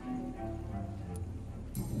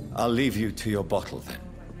 I'll leave you to your bottle, then.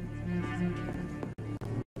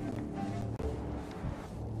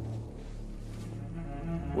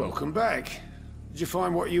 Welcome back. Did you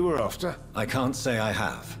find what you were after? I can't say I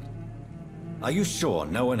have. Are you sure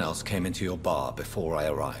no one else came into your bar before I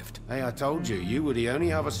arrived? Hey, I told you, you were the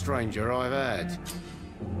only other stranger I've had.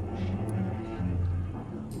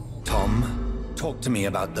 Tom? Talk to me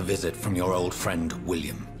about the visit from your old friend,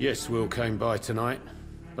 William. Yes, Will came by tonight,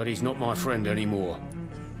 but he's not my friend anymore.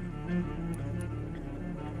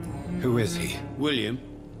 Who is he? William.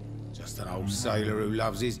 Just an old sailor who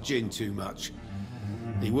loves his gin too much.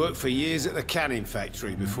 He worked for years at the cannon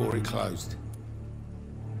factory before it closed.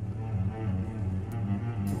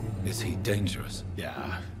 Is he dangerous?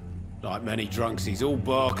 Yeah. Like many drunks, he's all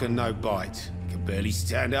bark and no bite. He can barely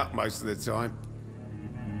stand up most of the time.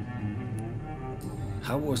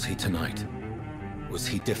 How was he tonight? Was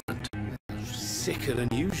he different? Sicker than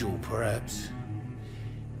usual, perhaps.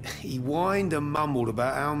 He whined and mumbled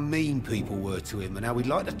about how mean people were to him and how he'd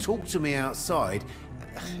like to talk to me outside,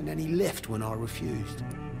 and then he left when I refused.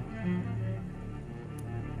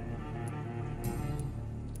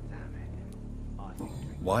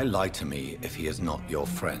 Why lie to me if he is not your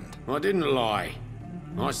friend? I didn't lie.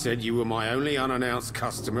 I said you were my only unannounced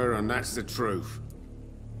customer, and that's the truth.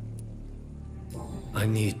 I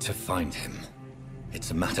need to find him.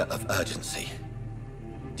 It's a matter of urgency.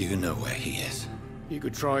 Do you know where he is? You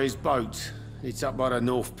could try his boat. It's up by the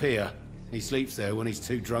North Pier. He sleeps there when he's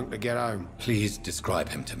too drunk to get home. Please describe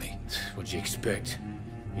him to me. What do you expect?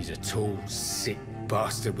 He's a tall, sick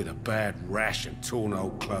bastard with a bad rash and torn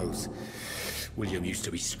old clothes. William used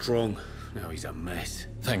to be strong. Now he's a mess.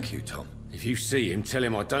 Thank you, Tom. If you see him, tell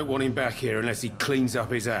him I don't want him back here unless he cleans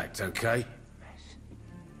up his act, okay?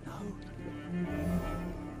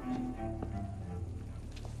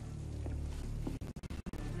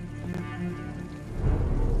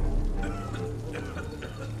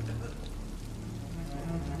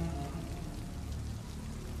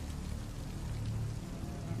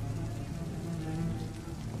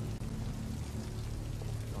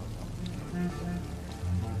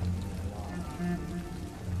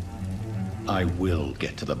 I will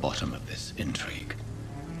get to the bottom of this intrigue.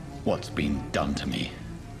 What's been done to me,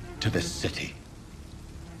 to this city.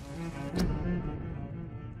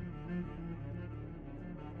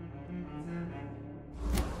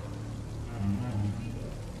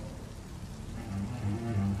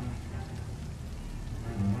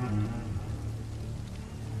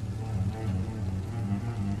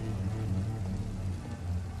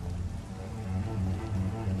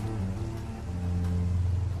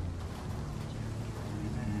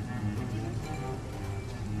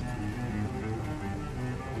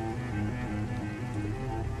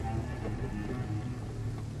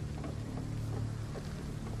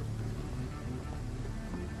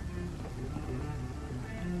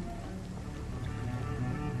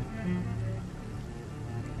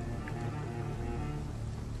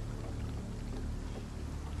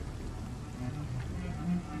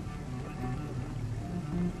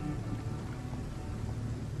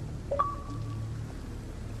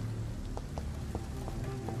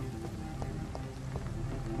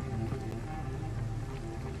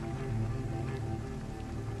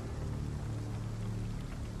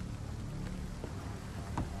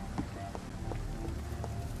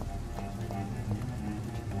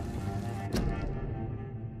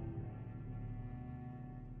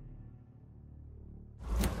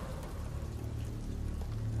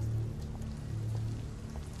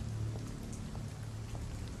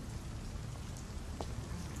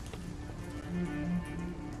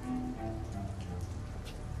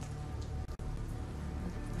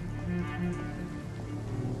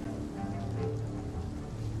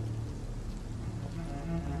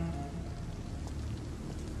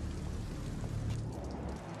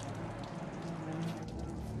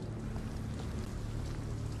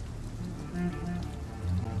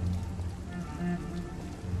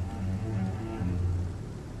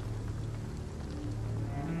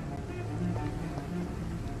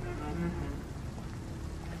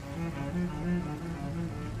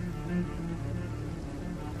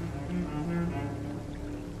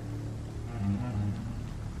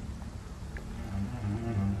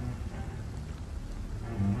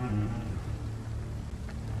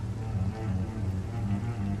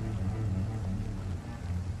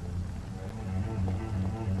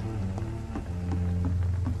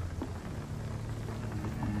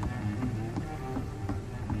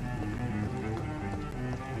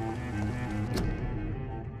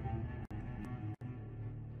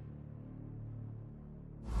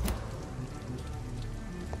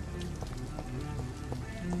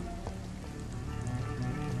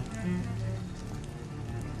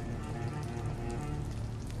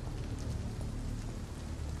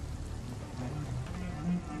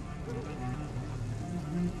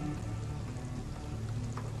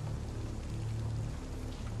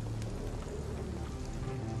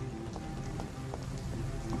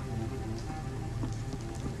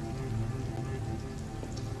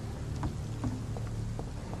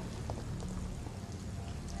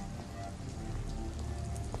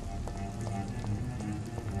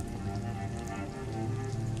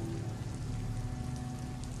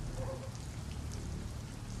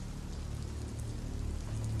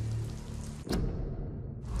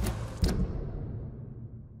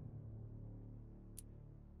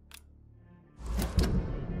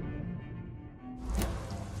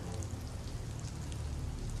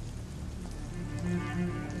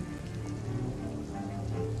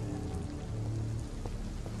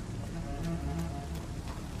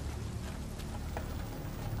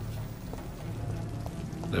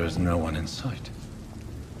 There is no one in sight.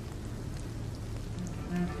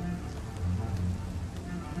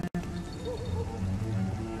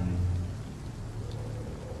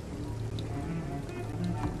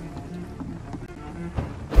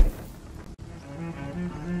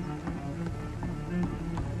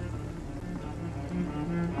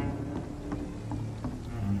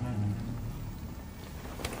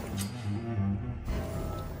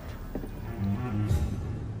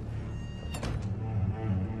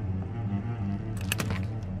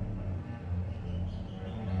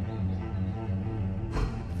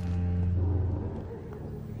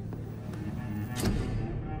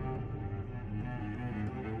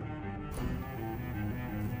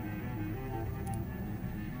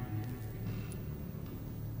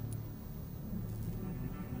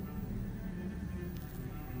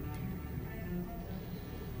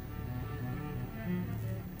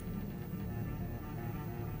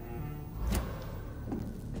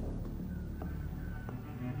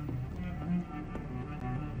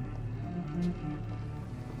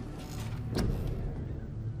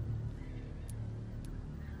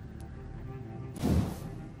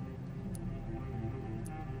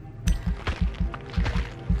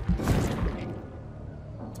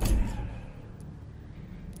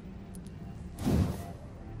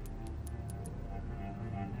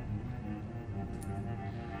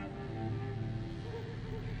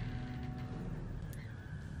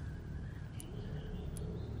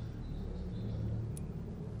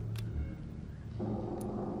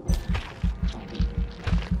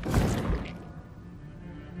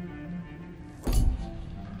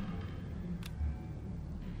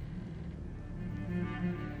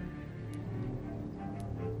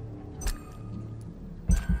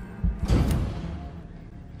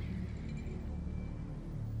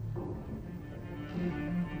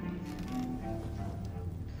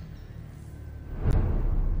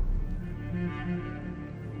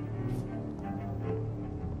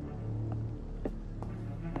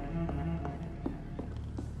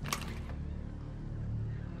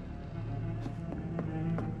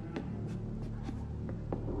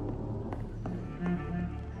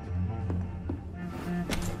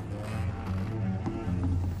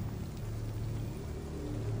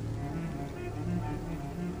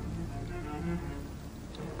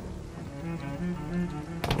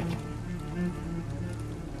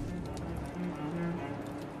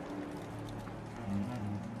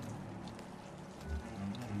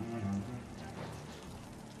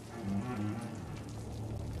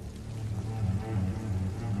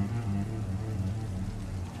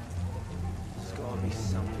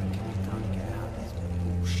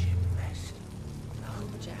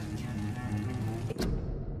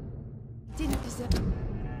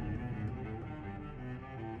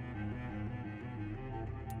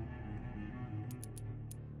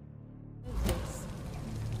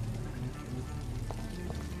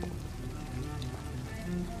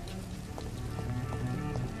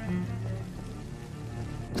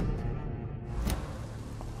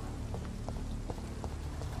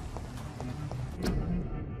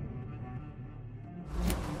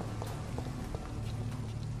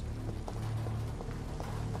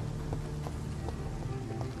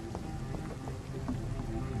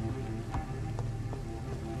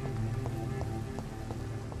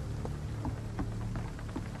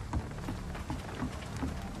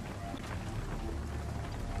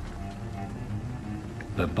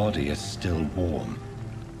 The body is still warm.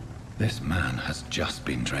 This man has just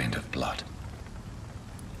been drained of blood.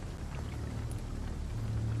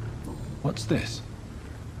 What's this?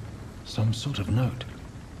 Some sort of note.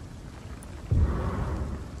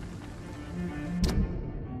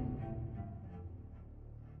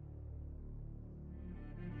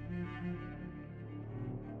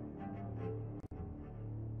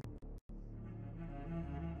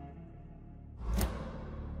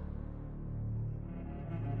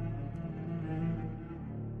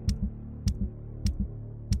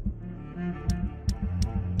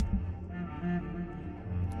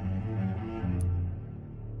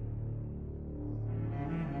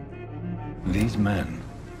 These men,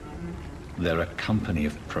 they're a company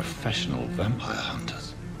of professional vampire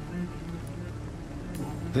hunters.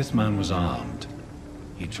 This man was armed.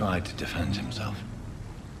 He tried to defend himself.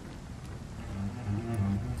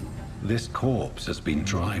 This corpse has been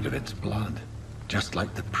dried of its blood, just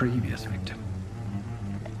like the previous victim.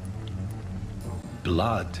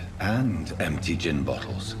 Blood and empty gin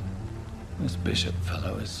bottles. This bishop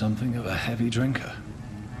fellow is something of a heavy drinker.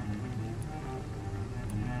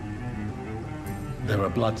 There are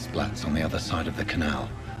blood splats on the other side of the canal.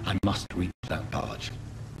 I must reach that barge.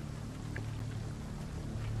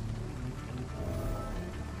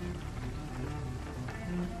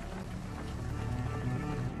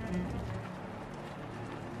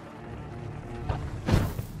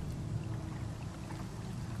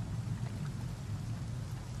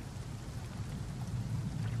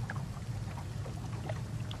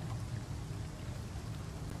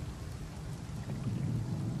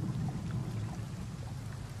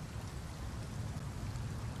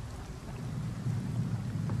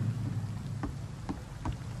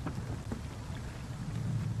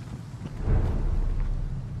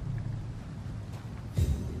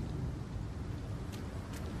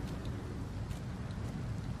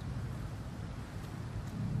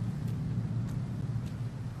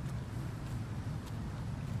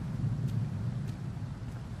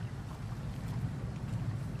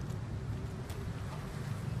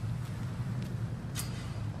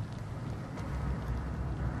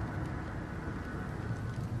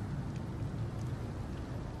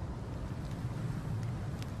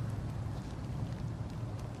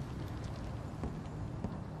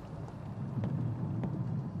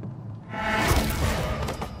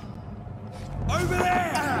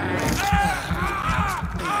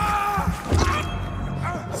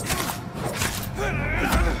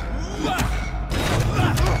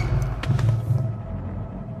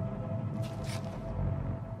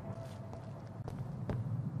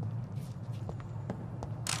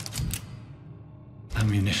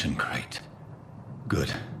 Ammunition crate.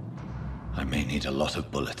 Good. I may need a lot of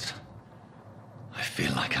bullets. I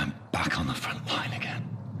feel like I'm back on the front line again.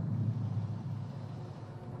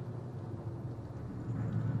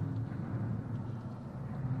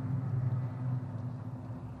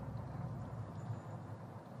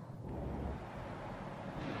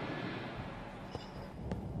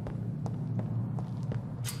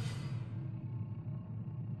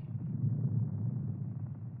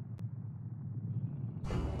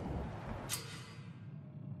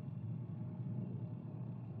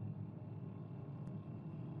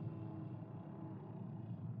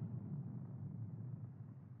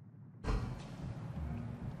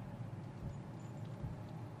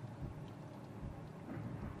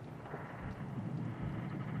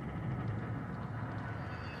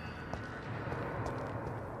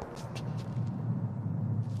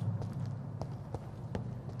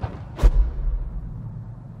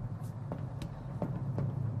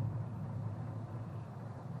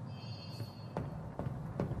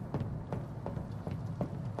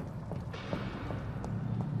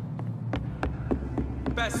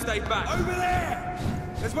 Best stay back. Over there!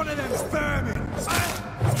 There's one of them vermin!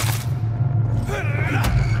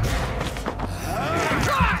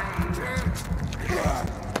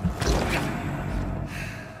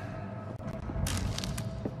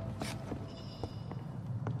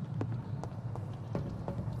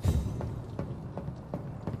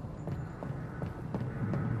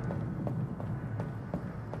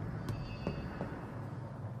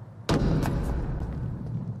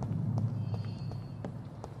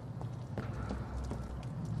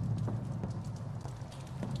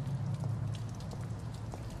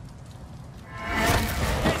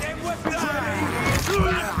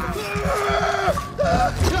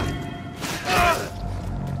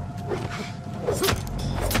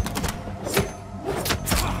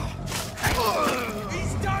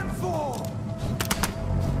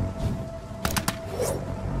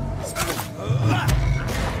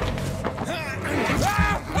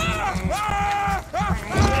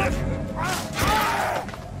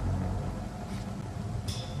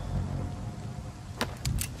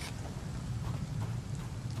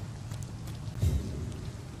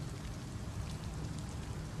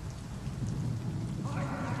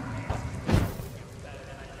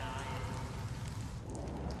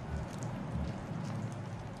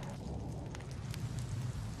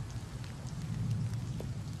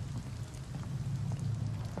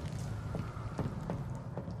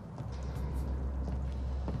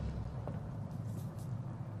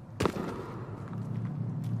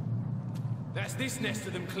 That's this nest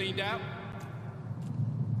of them cleaned out.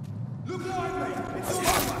 Look lively! It's all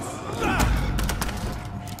of us!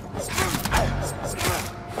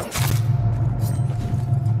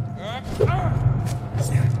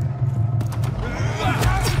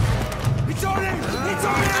 It's on him! It's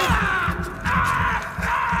on him!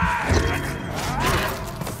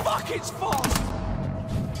 Fuck, it's fast!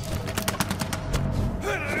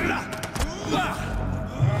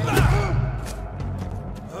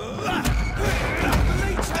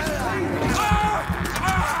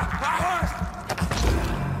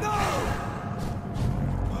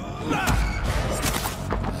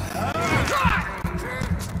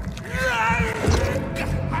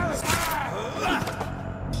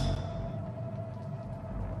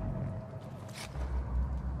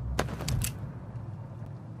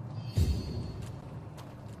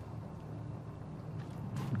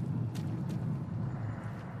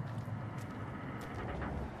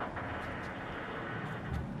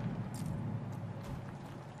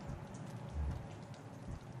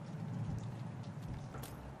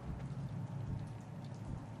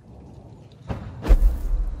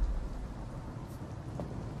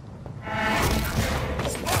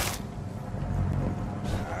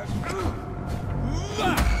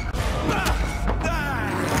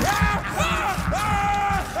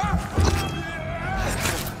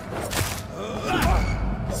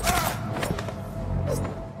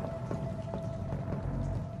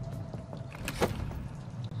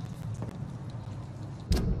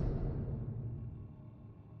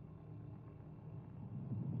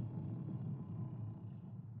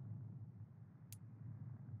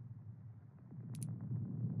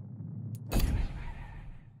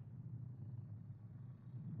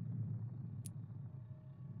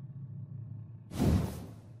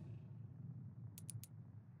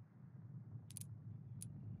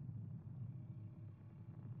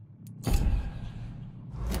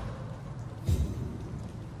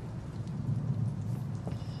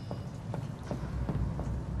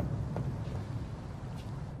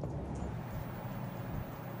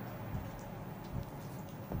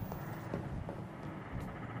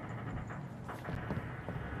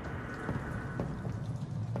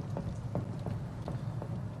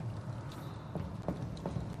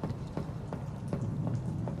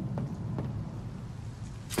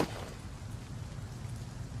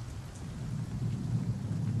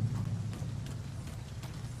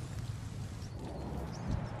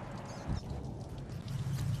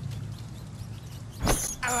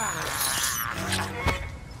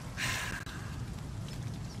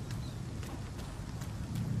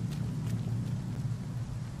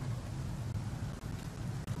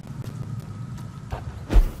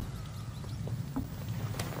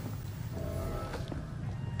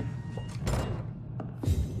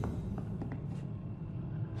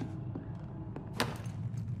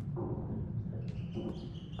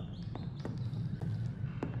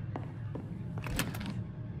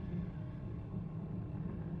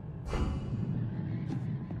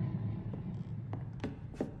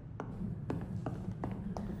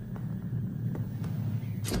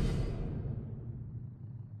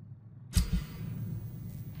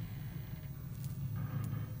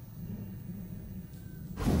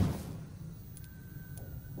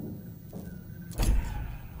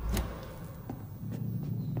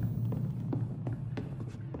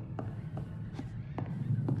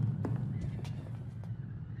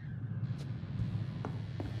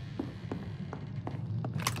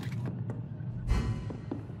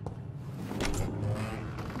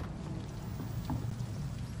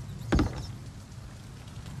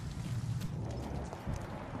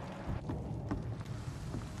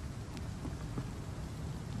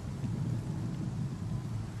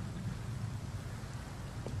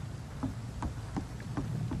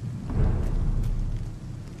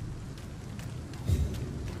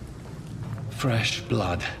 Fresh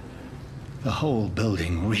blood. The whole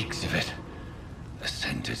building reeks of it. The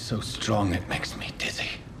scent is so strong it makes me dizzy.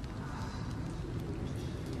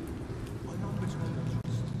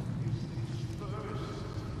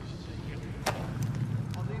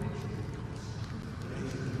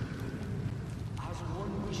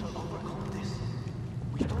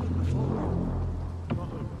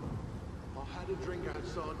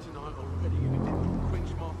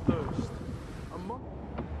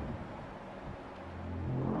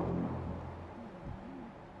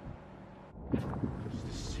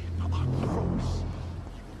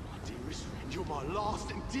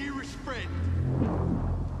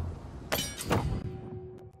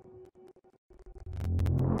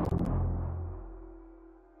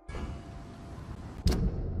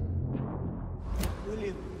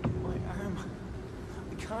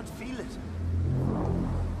 Feel it.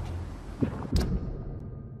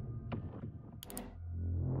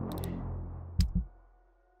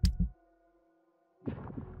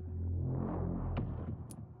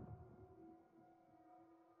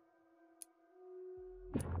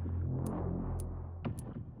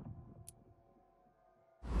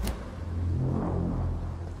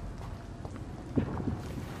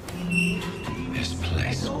 This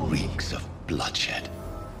place reeks of bloodshed.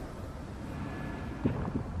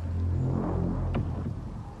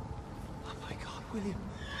 Oh my God, William.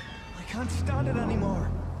 I can't stand it anymore.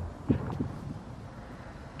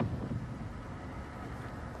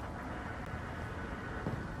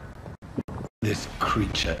 This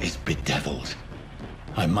creature is bedeviled.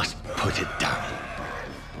 I must put it down.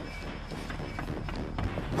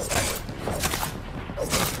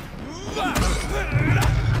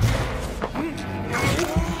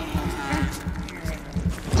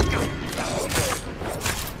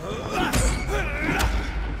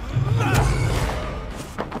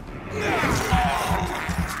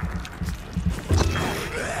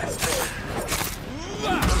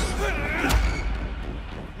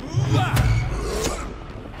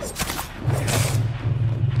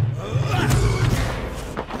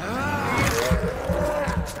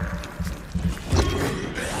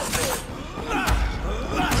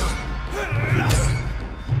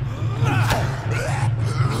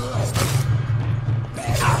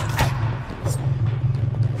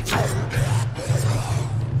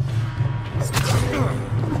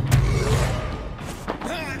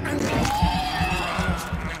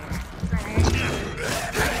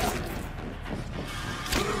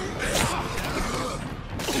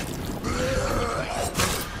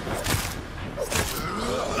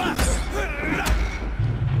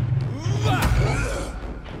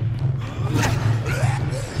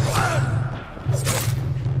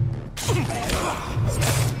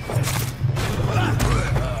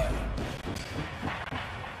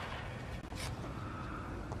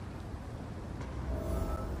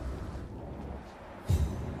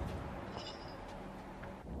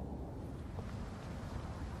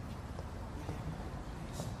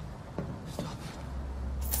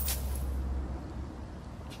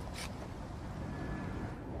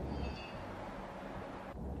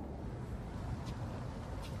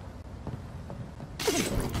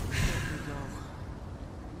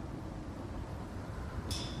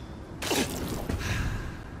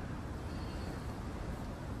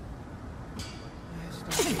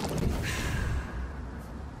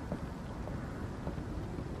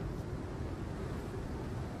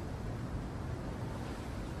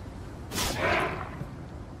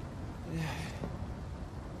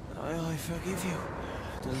 I forgive you.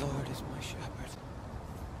 The Lord is my shepherd.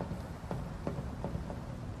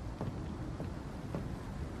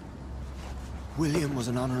 William was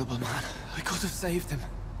an honorable man. I could have saved him.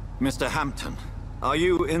 Mr. Hampton, are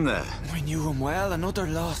you in there? I knew him well, another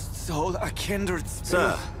lost soul, a kindred spirit.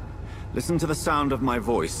 Sir, listen to the sound of my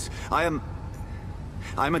voice. I'm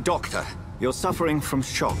a doctor. You're suffering from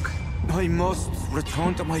shock. I must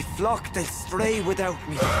return to my flock. They'll stray without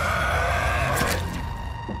me.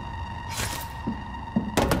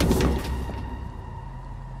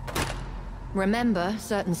 Remember,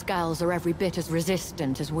 certain skulls are every bit as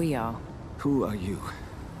resistant as we are. Who are you?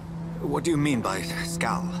 What do you mean by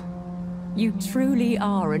skull? You truly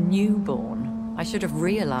are a newborn. I should have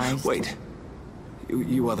realized. Wait.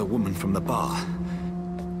 You are the woman from the bar.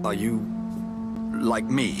 Are you... like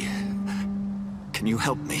me? Can you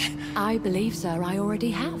help me? I believe, sir, I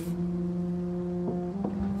already have.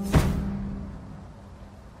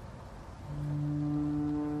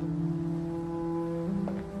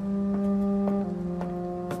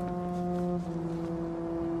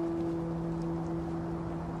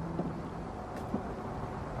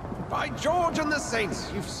 By George and the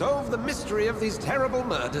Saints, you've solved the mystery of these terrible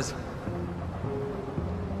murders.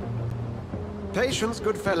 Patience,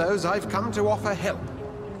 good fellows, I've come to offer help.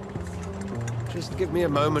 Just give me a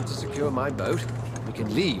moment to secure my boat. We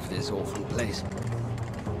can leave this awful place.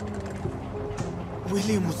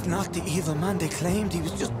 William was not the evil man they claimed. He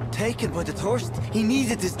was just taken by the thirst. He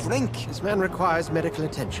needed his drink. This man requires medical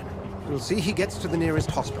attention. We'll see he gets to the nearest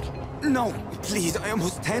hospital. No, please, I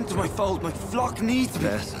must tend to my fold. My flock needs me.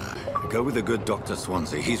 Yes, sir. Go with the good Dr.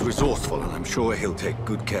 Swansea. He's resourceful, and I'm sure he'll take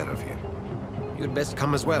good care of you. You'd best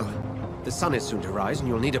come as well. The sun is soon to rise, and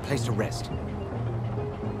you'll need a place to rest.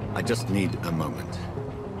 I just need a moment.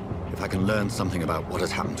 If I can learn something about what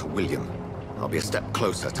has happened to William, I'll be a step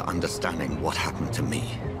closer to understanding what happened to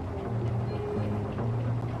me.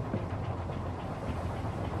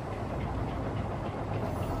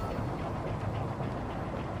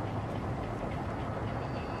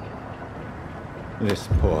 This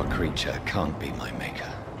poor creature can't be my maker.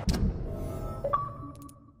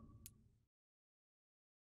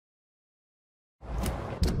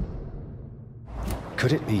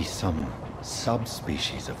 Could it be some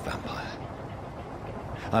subspecies of vampire?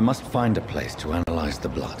 I must find a place to analyze the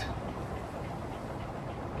blood.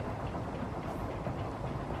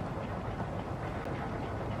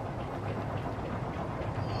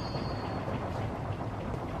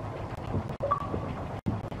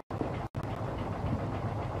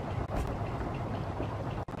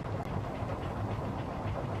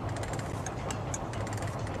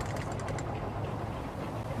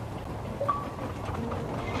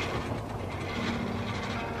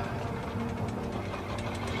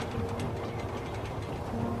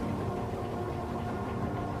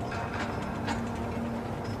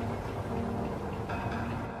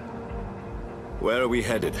 Where are we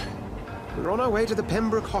headed? We're on our way to the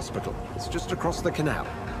Pembroke Hospital. It's just across the canal.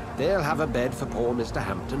 They'll have a bed for poor Mr.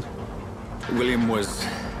 Hampton. William was...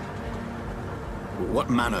 What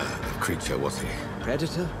manner of creature was he?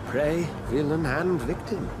 Predator, prey, villain, and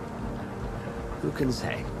victim. Who can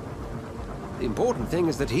say? The important thing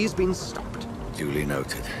is that he's been stopped. Duly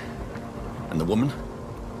noted. And the woman?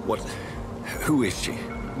 What... Who is she?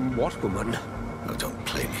 What woman? Oh, don't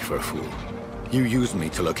play me for a fool. You used me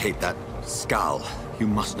to locate that skull. You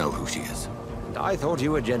must know who she is. And I thought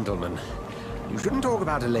you a gentleman. You shouldn't talk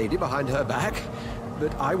about a lady behind her back,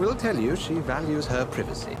 but I will tell you she values her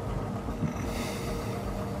privacy.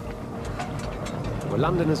 Were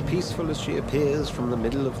London as peaceful as she appears from the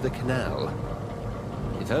middle of the canal?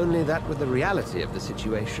 If only that were the reality of the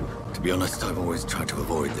situation. To be honest, I've always tried to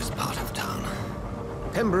avoid this part of town.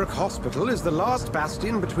 Pembroke Hospital is the last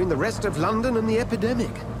bastion between the rest of London and the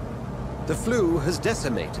epidemic. The flu has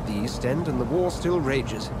decimated the East End and the war still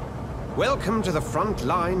rages. Welcome to the front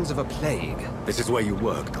lines of a plague. This is where you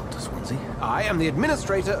work, Dr. Swansea? I am the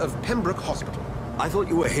administrator of Pembroke Hospital. I thought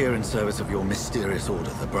you were here in service of your mysterious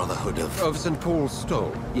order, the Brotherhood of... Of St. Paul's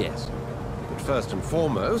Stole, yes. But first and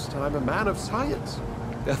foremost, I'm a man of science.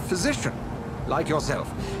 A physician, like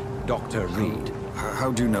yourself, Dr. Reid.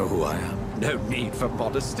 How do you know who I am? No need for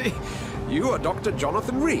modesty. You are Dr.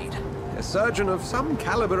 Jonathan Reid. A surgeon of some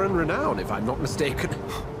caliber and renown, if I'm not mistaken.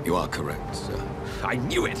 You are correct, sir. I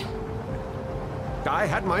knew it! I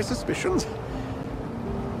had my suspicions.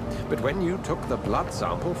 But when you took the blood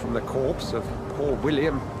sample from the corpse of poor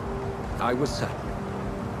William, I was certain.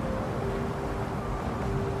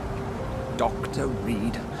 Dr.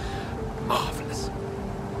 Reid. Marvelous.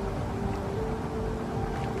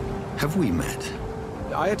 Have we met?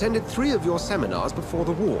 I attended 3 of your seminars before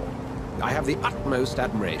the war. I have the utmost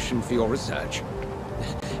admiration for your research.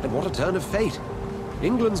 And what a turn of fate.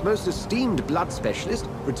 England's most esteemed blood specialist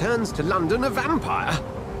returns to London a vampire.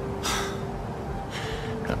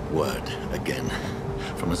 That word, again.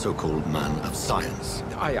 From a so-called man of science.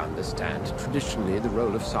 I understand. Traditionally, the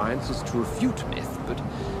role of science is to refute myth, but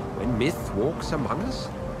when myth walks among us,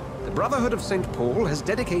 the Brotherhood of St. Paul has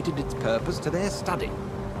dedicated its purpose to their study.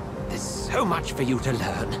 There's so much for you to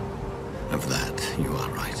learn. Of that, you are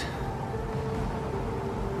right.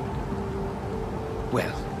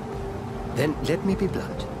 Well, then let me be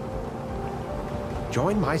blunt.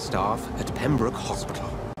 Join my staff at Pembroke Hospital.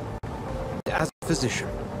 As a physician.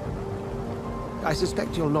 I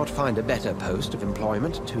suspect you'll not find a better post of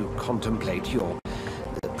employment to contemplate your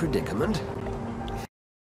predicament.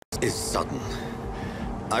 This is sudden.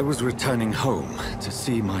 I was returning home to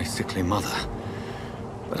see my sickly mother.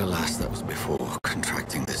 But alas, that was before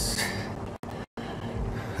contracting this...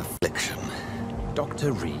 affliction.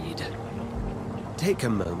 Dr. Reid, take a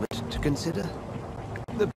moment to consider.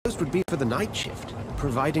 The post would be for the night shift,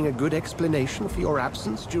 providing a good explanation for your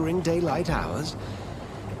absence during daylight hours.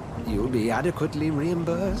 You'll be adequately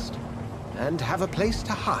reimbursed, and have a place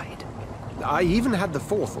to hide. I even had the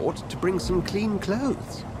forethought to bring some clean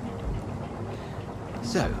clothes.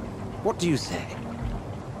 So, what do you say?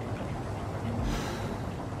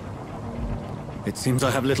 It seems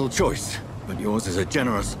I have little choice, but yours is a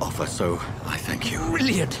generous offer, so I thank you.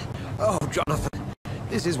 Brilliant! Oh, Jonathan,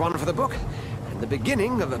 this is one for the book, and the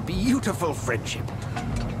beginning of a beautiful friendship.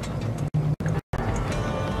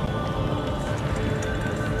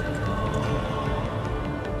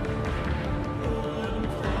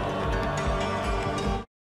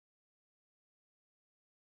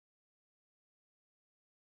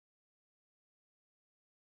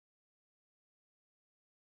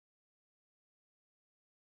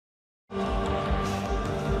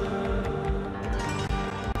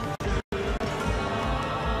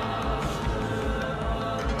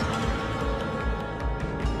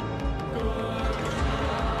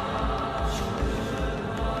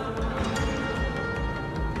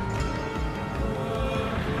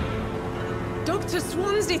 Dr.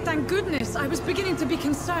 Swansea, thank goodness. I was beginning to be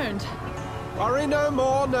concerned. Worry no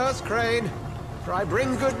more, Nurse Crane, for I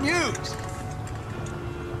bring good news.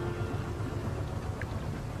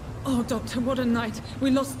 Oh, Doctor, what a night.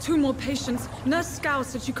 We lost 2 more patients. Nurse Scow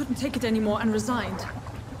said she couldn't take it anymore and resigned.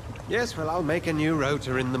 Yes, well, I'll make a new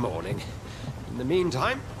rota in the morning. In the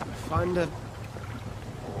meantime, find a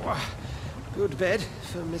good bed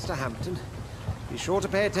for Mr. Hampton. Be sure to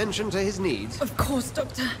pay attention to his needs. Of course,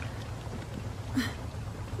 Doctor.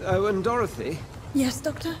 Oh, and Dorothy? Yes,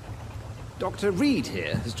 Doctor? Dr. Reid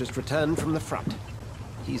here has just returned from the front.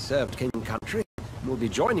 He served King Country and will be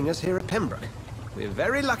joining us here at Pembroke. We're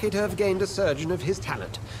very lucky to have gained a surgeon of his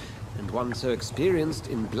talent, and one so experienced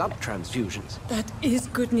in blood transfusions. That is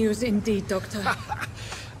good news indeed, Doctor.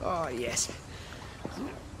 Oh, yes.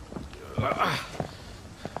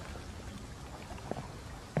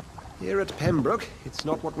 Here at Pembroke, it's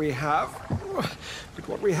not what we have, but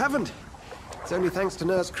what we haven't. It's only thanks to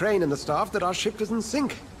Nurse Crane and the staff that our ship doesn't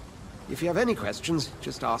sink. If you have any questions,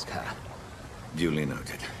 just ask her. Duly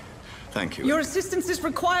noted. Thank you. Your assistance is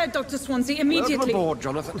required, Dr. Swansea, immediately. Welcome aboard,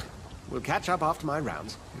 Jonathan. We'll catch up after my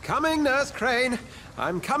rounds. Coming, Nurse Crane.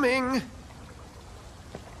 I'm coming.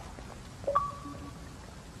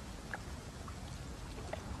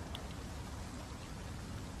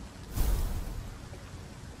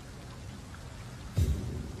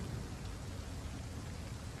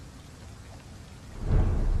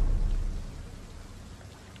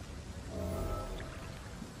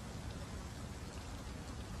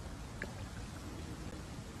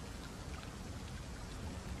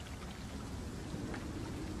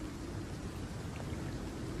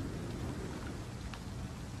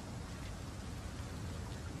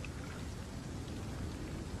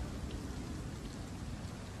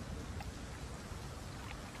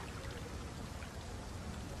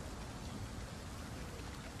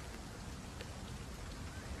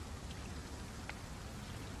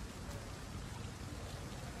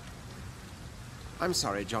 I'm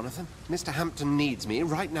sorry, Jonathan. Mr. Hampton needs me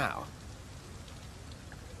right now.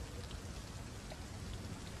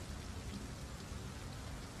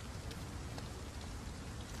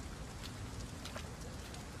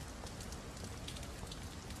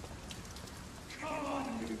 Come on,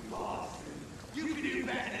 you bastard! You can do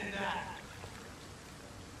better than that!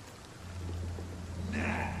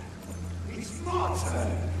 Nah, it's my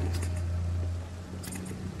turn!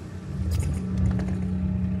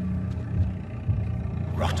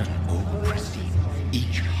 Rotten or pristine,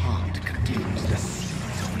 each heart contains the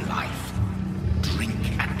seeds of life.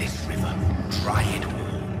 Drink at this river, try it all.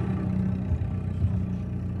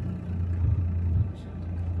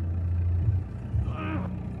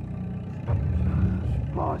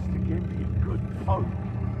 Bastard gave me a good poke.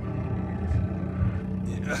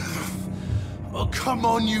 Oh, come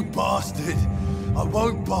on, you bastard! I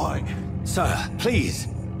won't bite. Sir, please.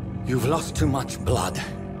 You've lost too much blood.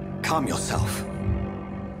 Calm yourself.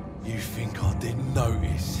 You think I didn't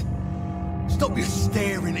notice? Stop your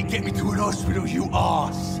staring and get me to an hospital, you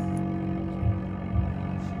arse!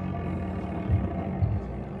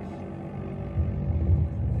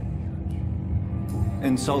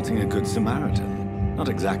 Insulting a good Samaritan. Not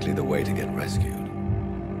exactly the way to get rescued.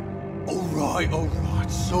 Alright,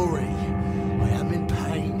 sorry. I am in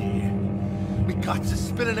pain here. My guts are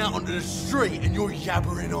spilling out onto the street and you're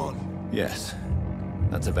yabbering on. Yes.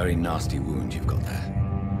 That's a very nasty wound you've got there.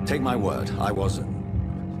 Take my word,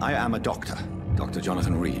 I am a doctor. Dr.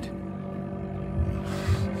 Jonathan Reid.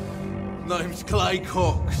 Name's Clay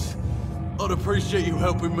Cox. I'd appreciate you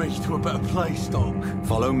helping me to a better place, Doc.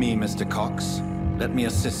 Follow me, Mr. Cox. Let me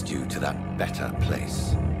assist you to that better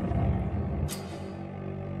place.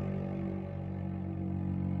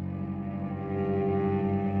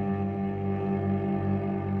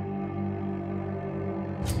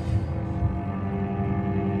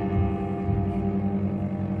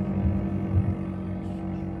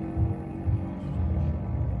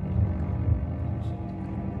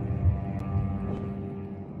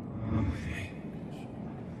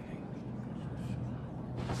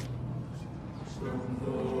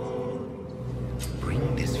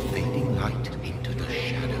 Bring this fading light into the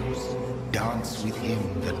shadows. Dance with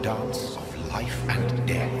him the dance of life and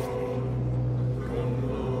death. Run,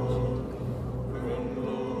 Lord.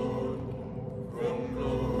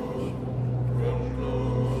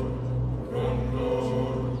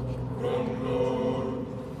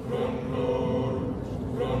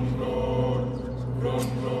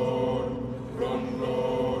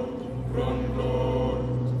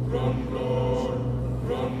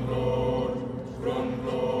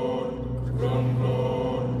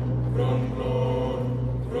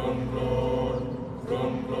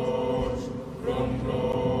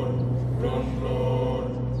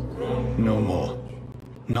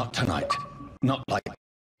 Not tonight. Not like...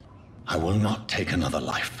 I will not take another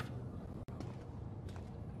life.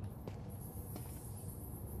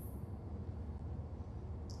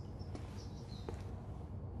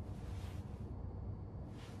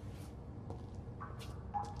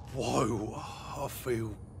 Whoa, I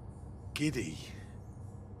feel giddy.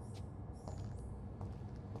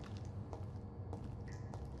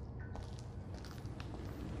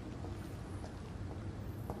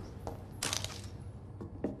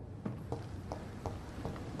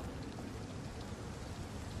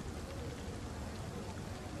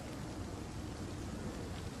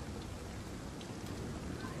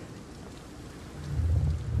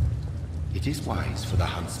 It is wise for the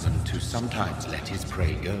huntsman to sometimes let his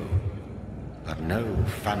prey go, but no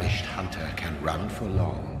famished hunter can run for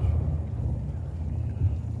long.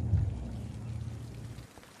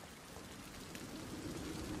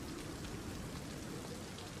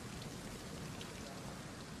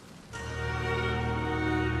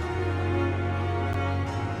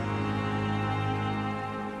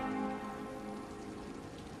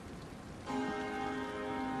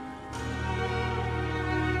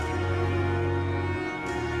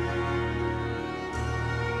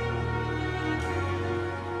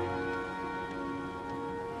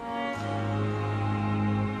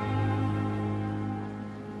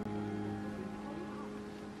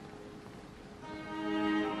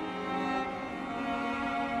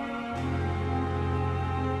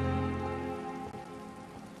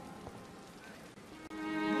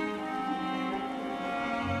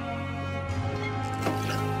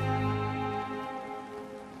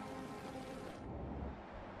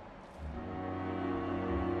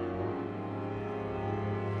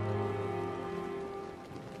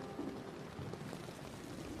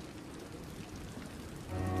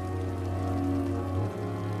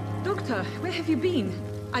 Doctor, where have you been?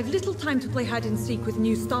 I've little time to play hide and seek with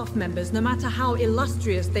new staff members, no matter how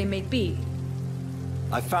illustrious they may be.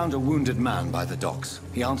 I found a wounded man by the docks.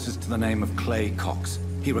 He answers to the name of Clay Cox.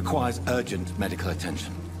 He requires urgent medical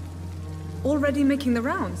attention. Already making the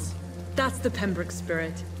rounds? That's the Pembroke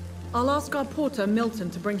spirit. I'll ask our porter, Milton,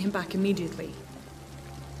 to bring him back immediately.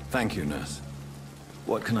 Thank you, nurse.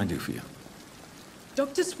 What can I do for you?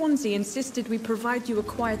 Dr. Swansea insisted we provide you a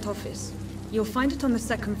quiet office. You'll find it on the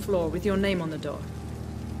second floor with your name on the door.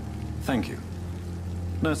 Thank you.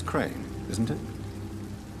 Nurse Crane, isn't it?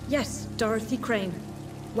 Yes, Dorothy Crane.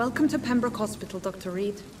 Welcome to Pembroke Hospital, Dr.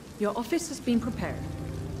 Reid. Your office has been prepared.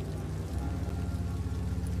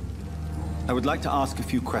 I would like to ask a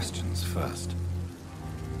few questions first.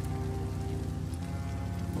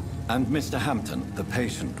 And Mr. Hampton, the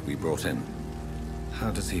patient we brought in,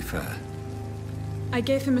 how does he fare? I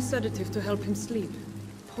gave him a sedative to help him sleep.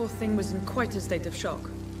 Poor thing was in quite a state of shock.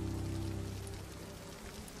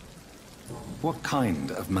 What kind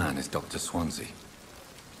of man is Dr. Swansea?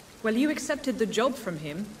 Well, you accepted the job from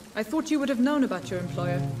him. I thought you would have known about your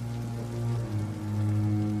employer.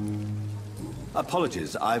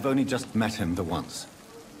 Apologies, I've only just met him the once.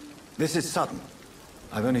 This is sudden.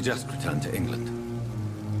 I've only just returned to England.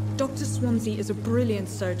 Dr. Swansea is a brilliant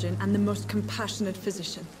surgeon and the most compassionate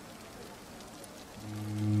physician.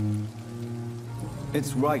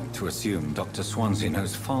 It's right to assume Dr. Swansea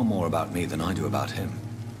knows far more about me than I do about him.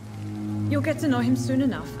 You'll get to know him soon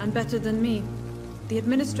enough, and better than me. The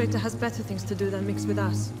administrator has better things to do than mix with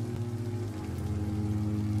us.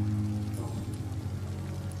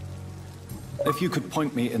 If you could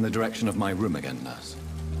point me in the direction of my room again, nurse.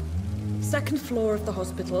 Second floor of the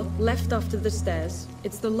hospital, left after the stairs.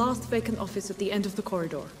 It's the last vacant office at the end of the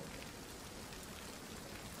corridor.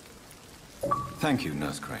 Thank you,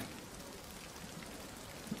 Nurse Crane.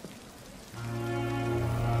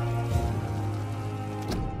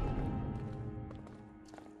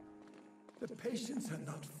 The patients are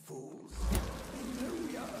not fools. They know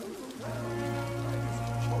we are overwhelmed by this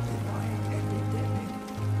horrifying epidemic.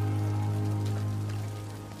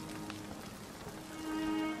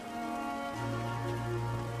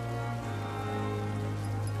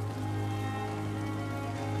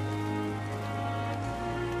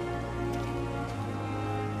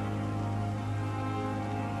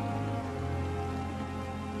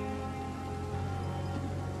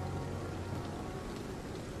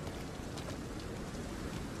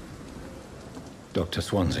 Dr.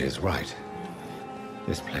 Swansea is right.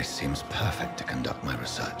 This place seems perfect to conduct my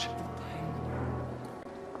research.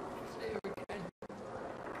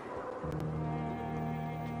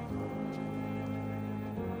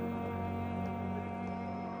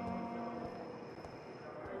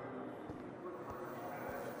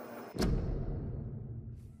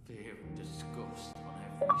 Fear and disgust on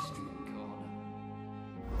every street corner.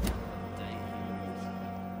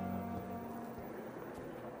 Daily.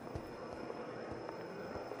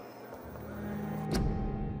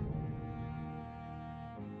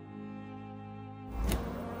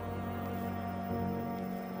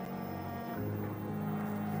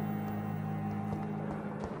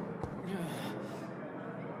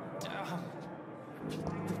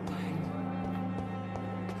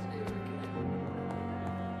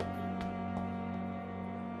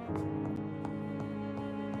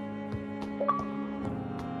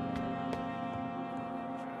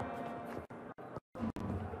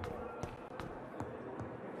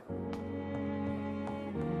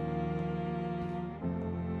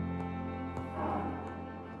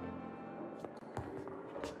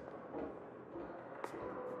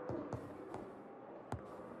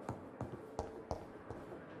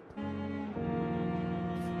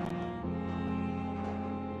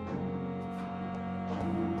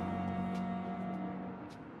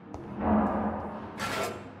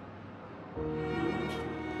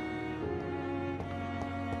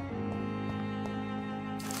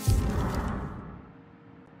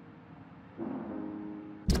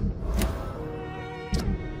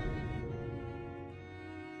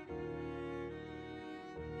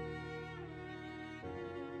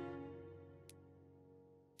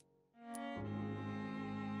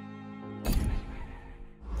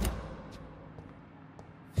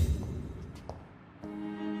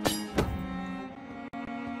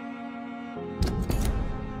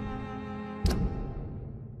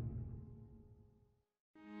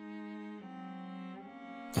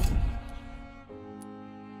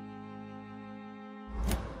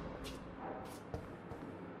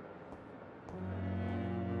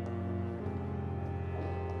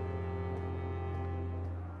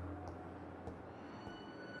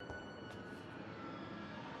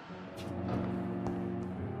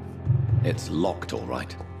 It's locked, all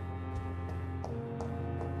right.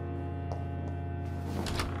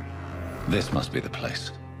 This must be the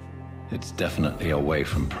place. It's definitely away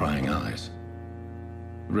from prying eyes.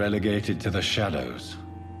 Relegated to the shadows.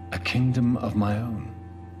 A kingdom of my own.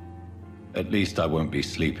 At least I won't be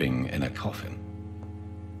sleeping in a coffin.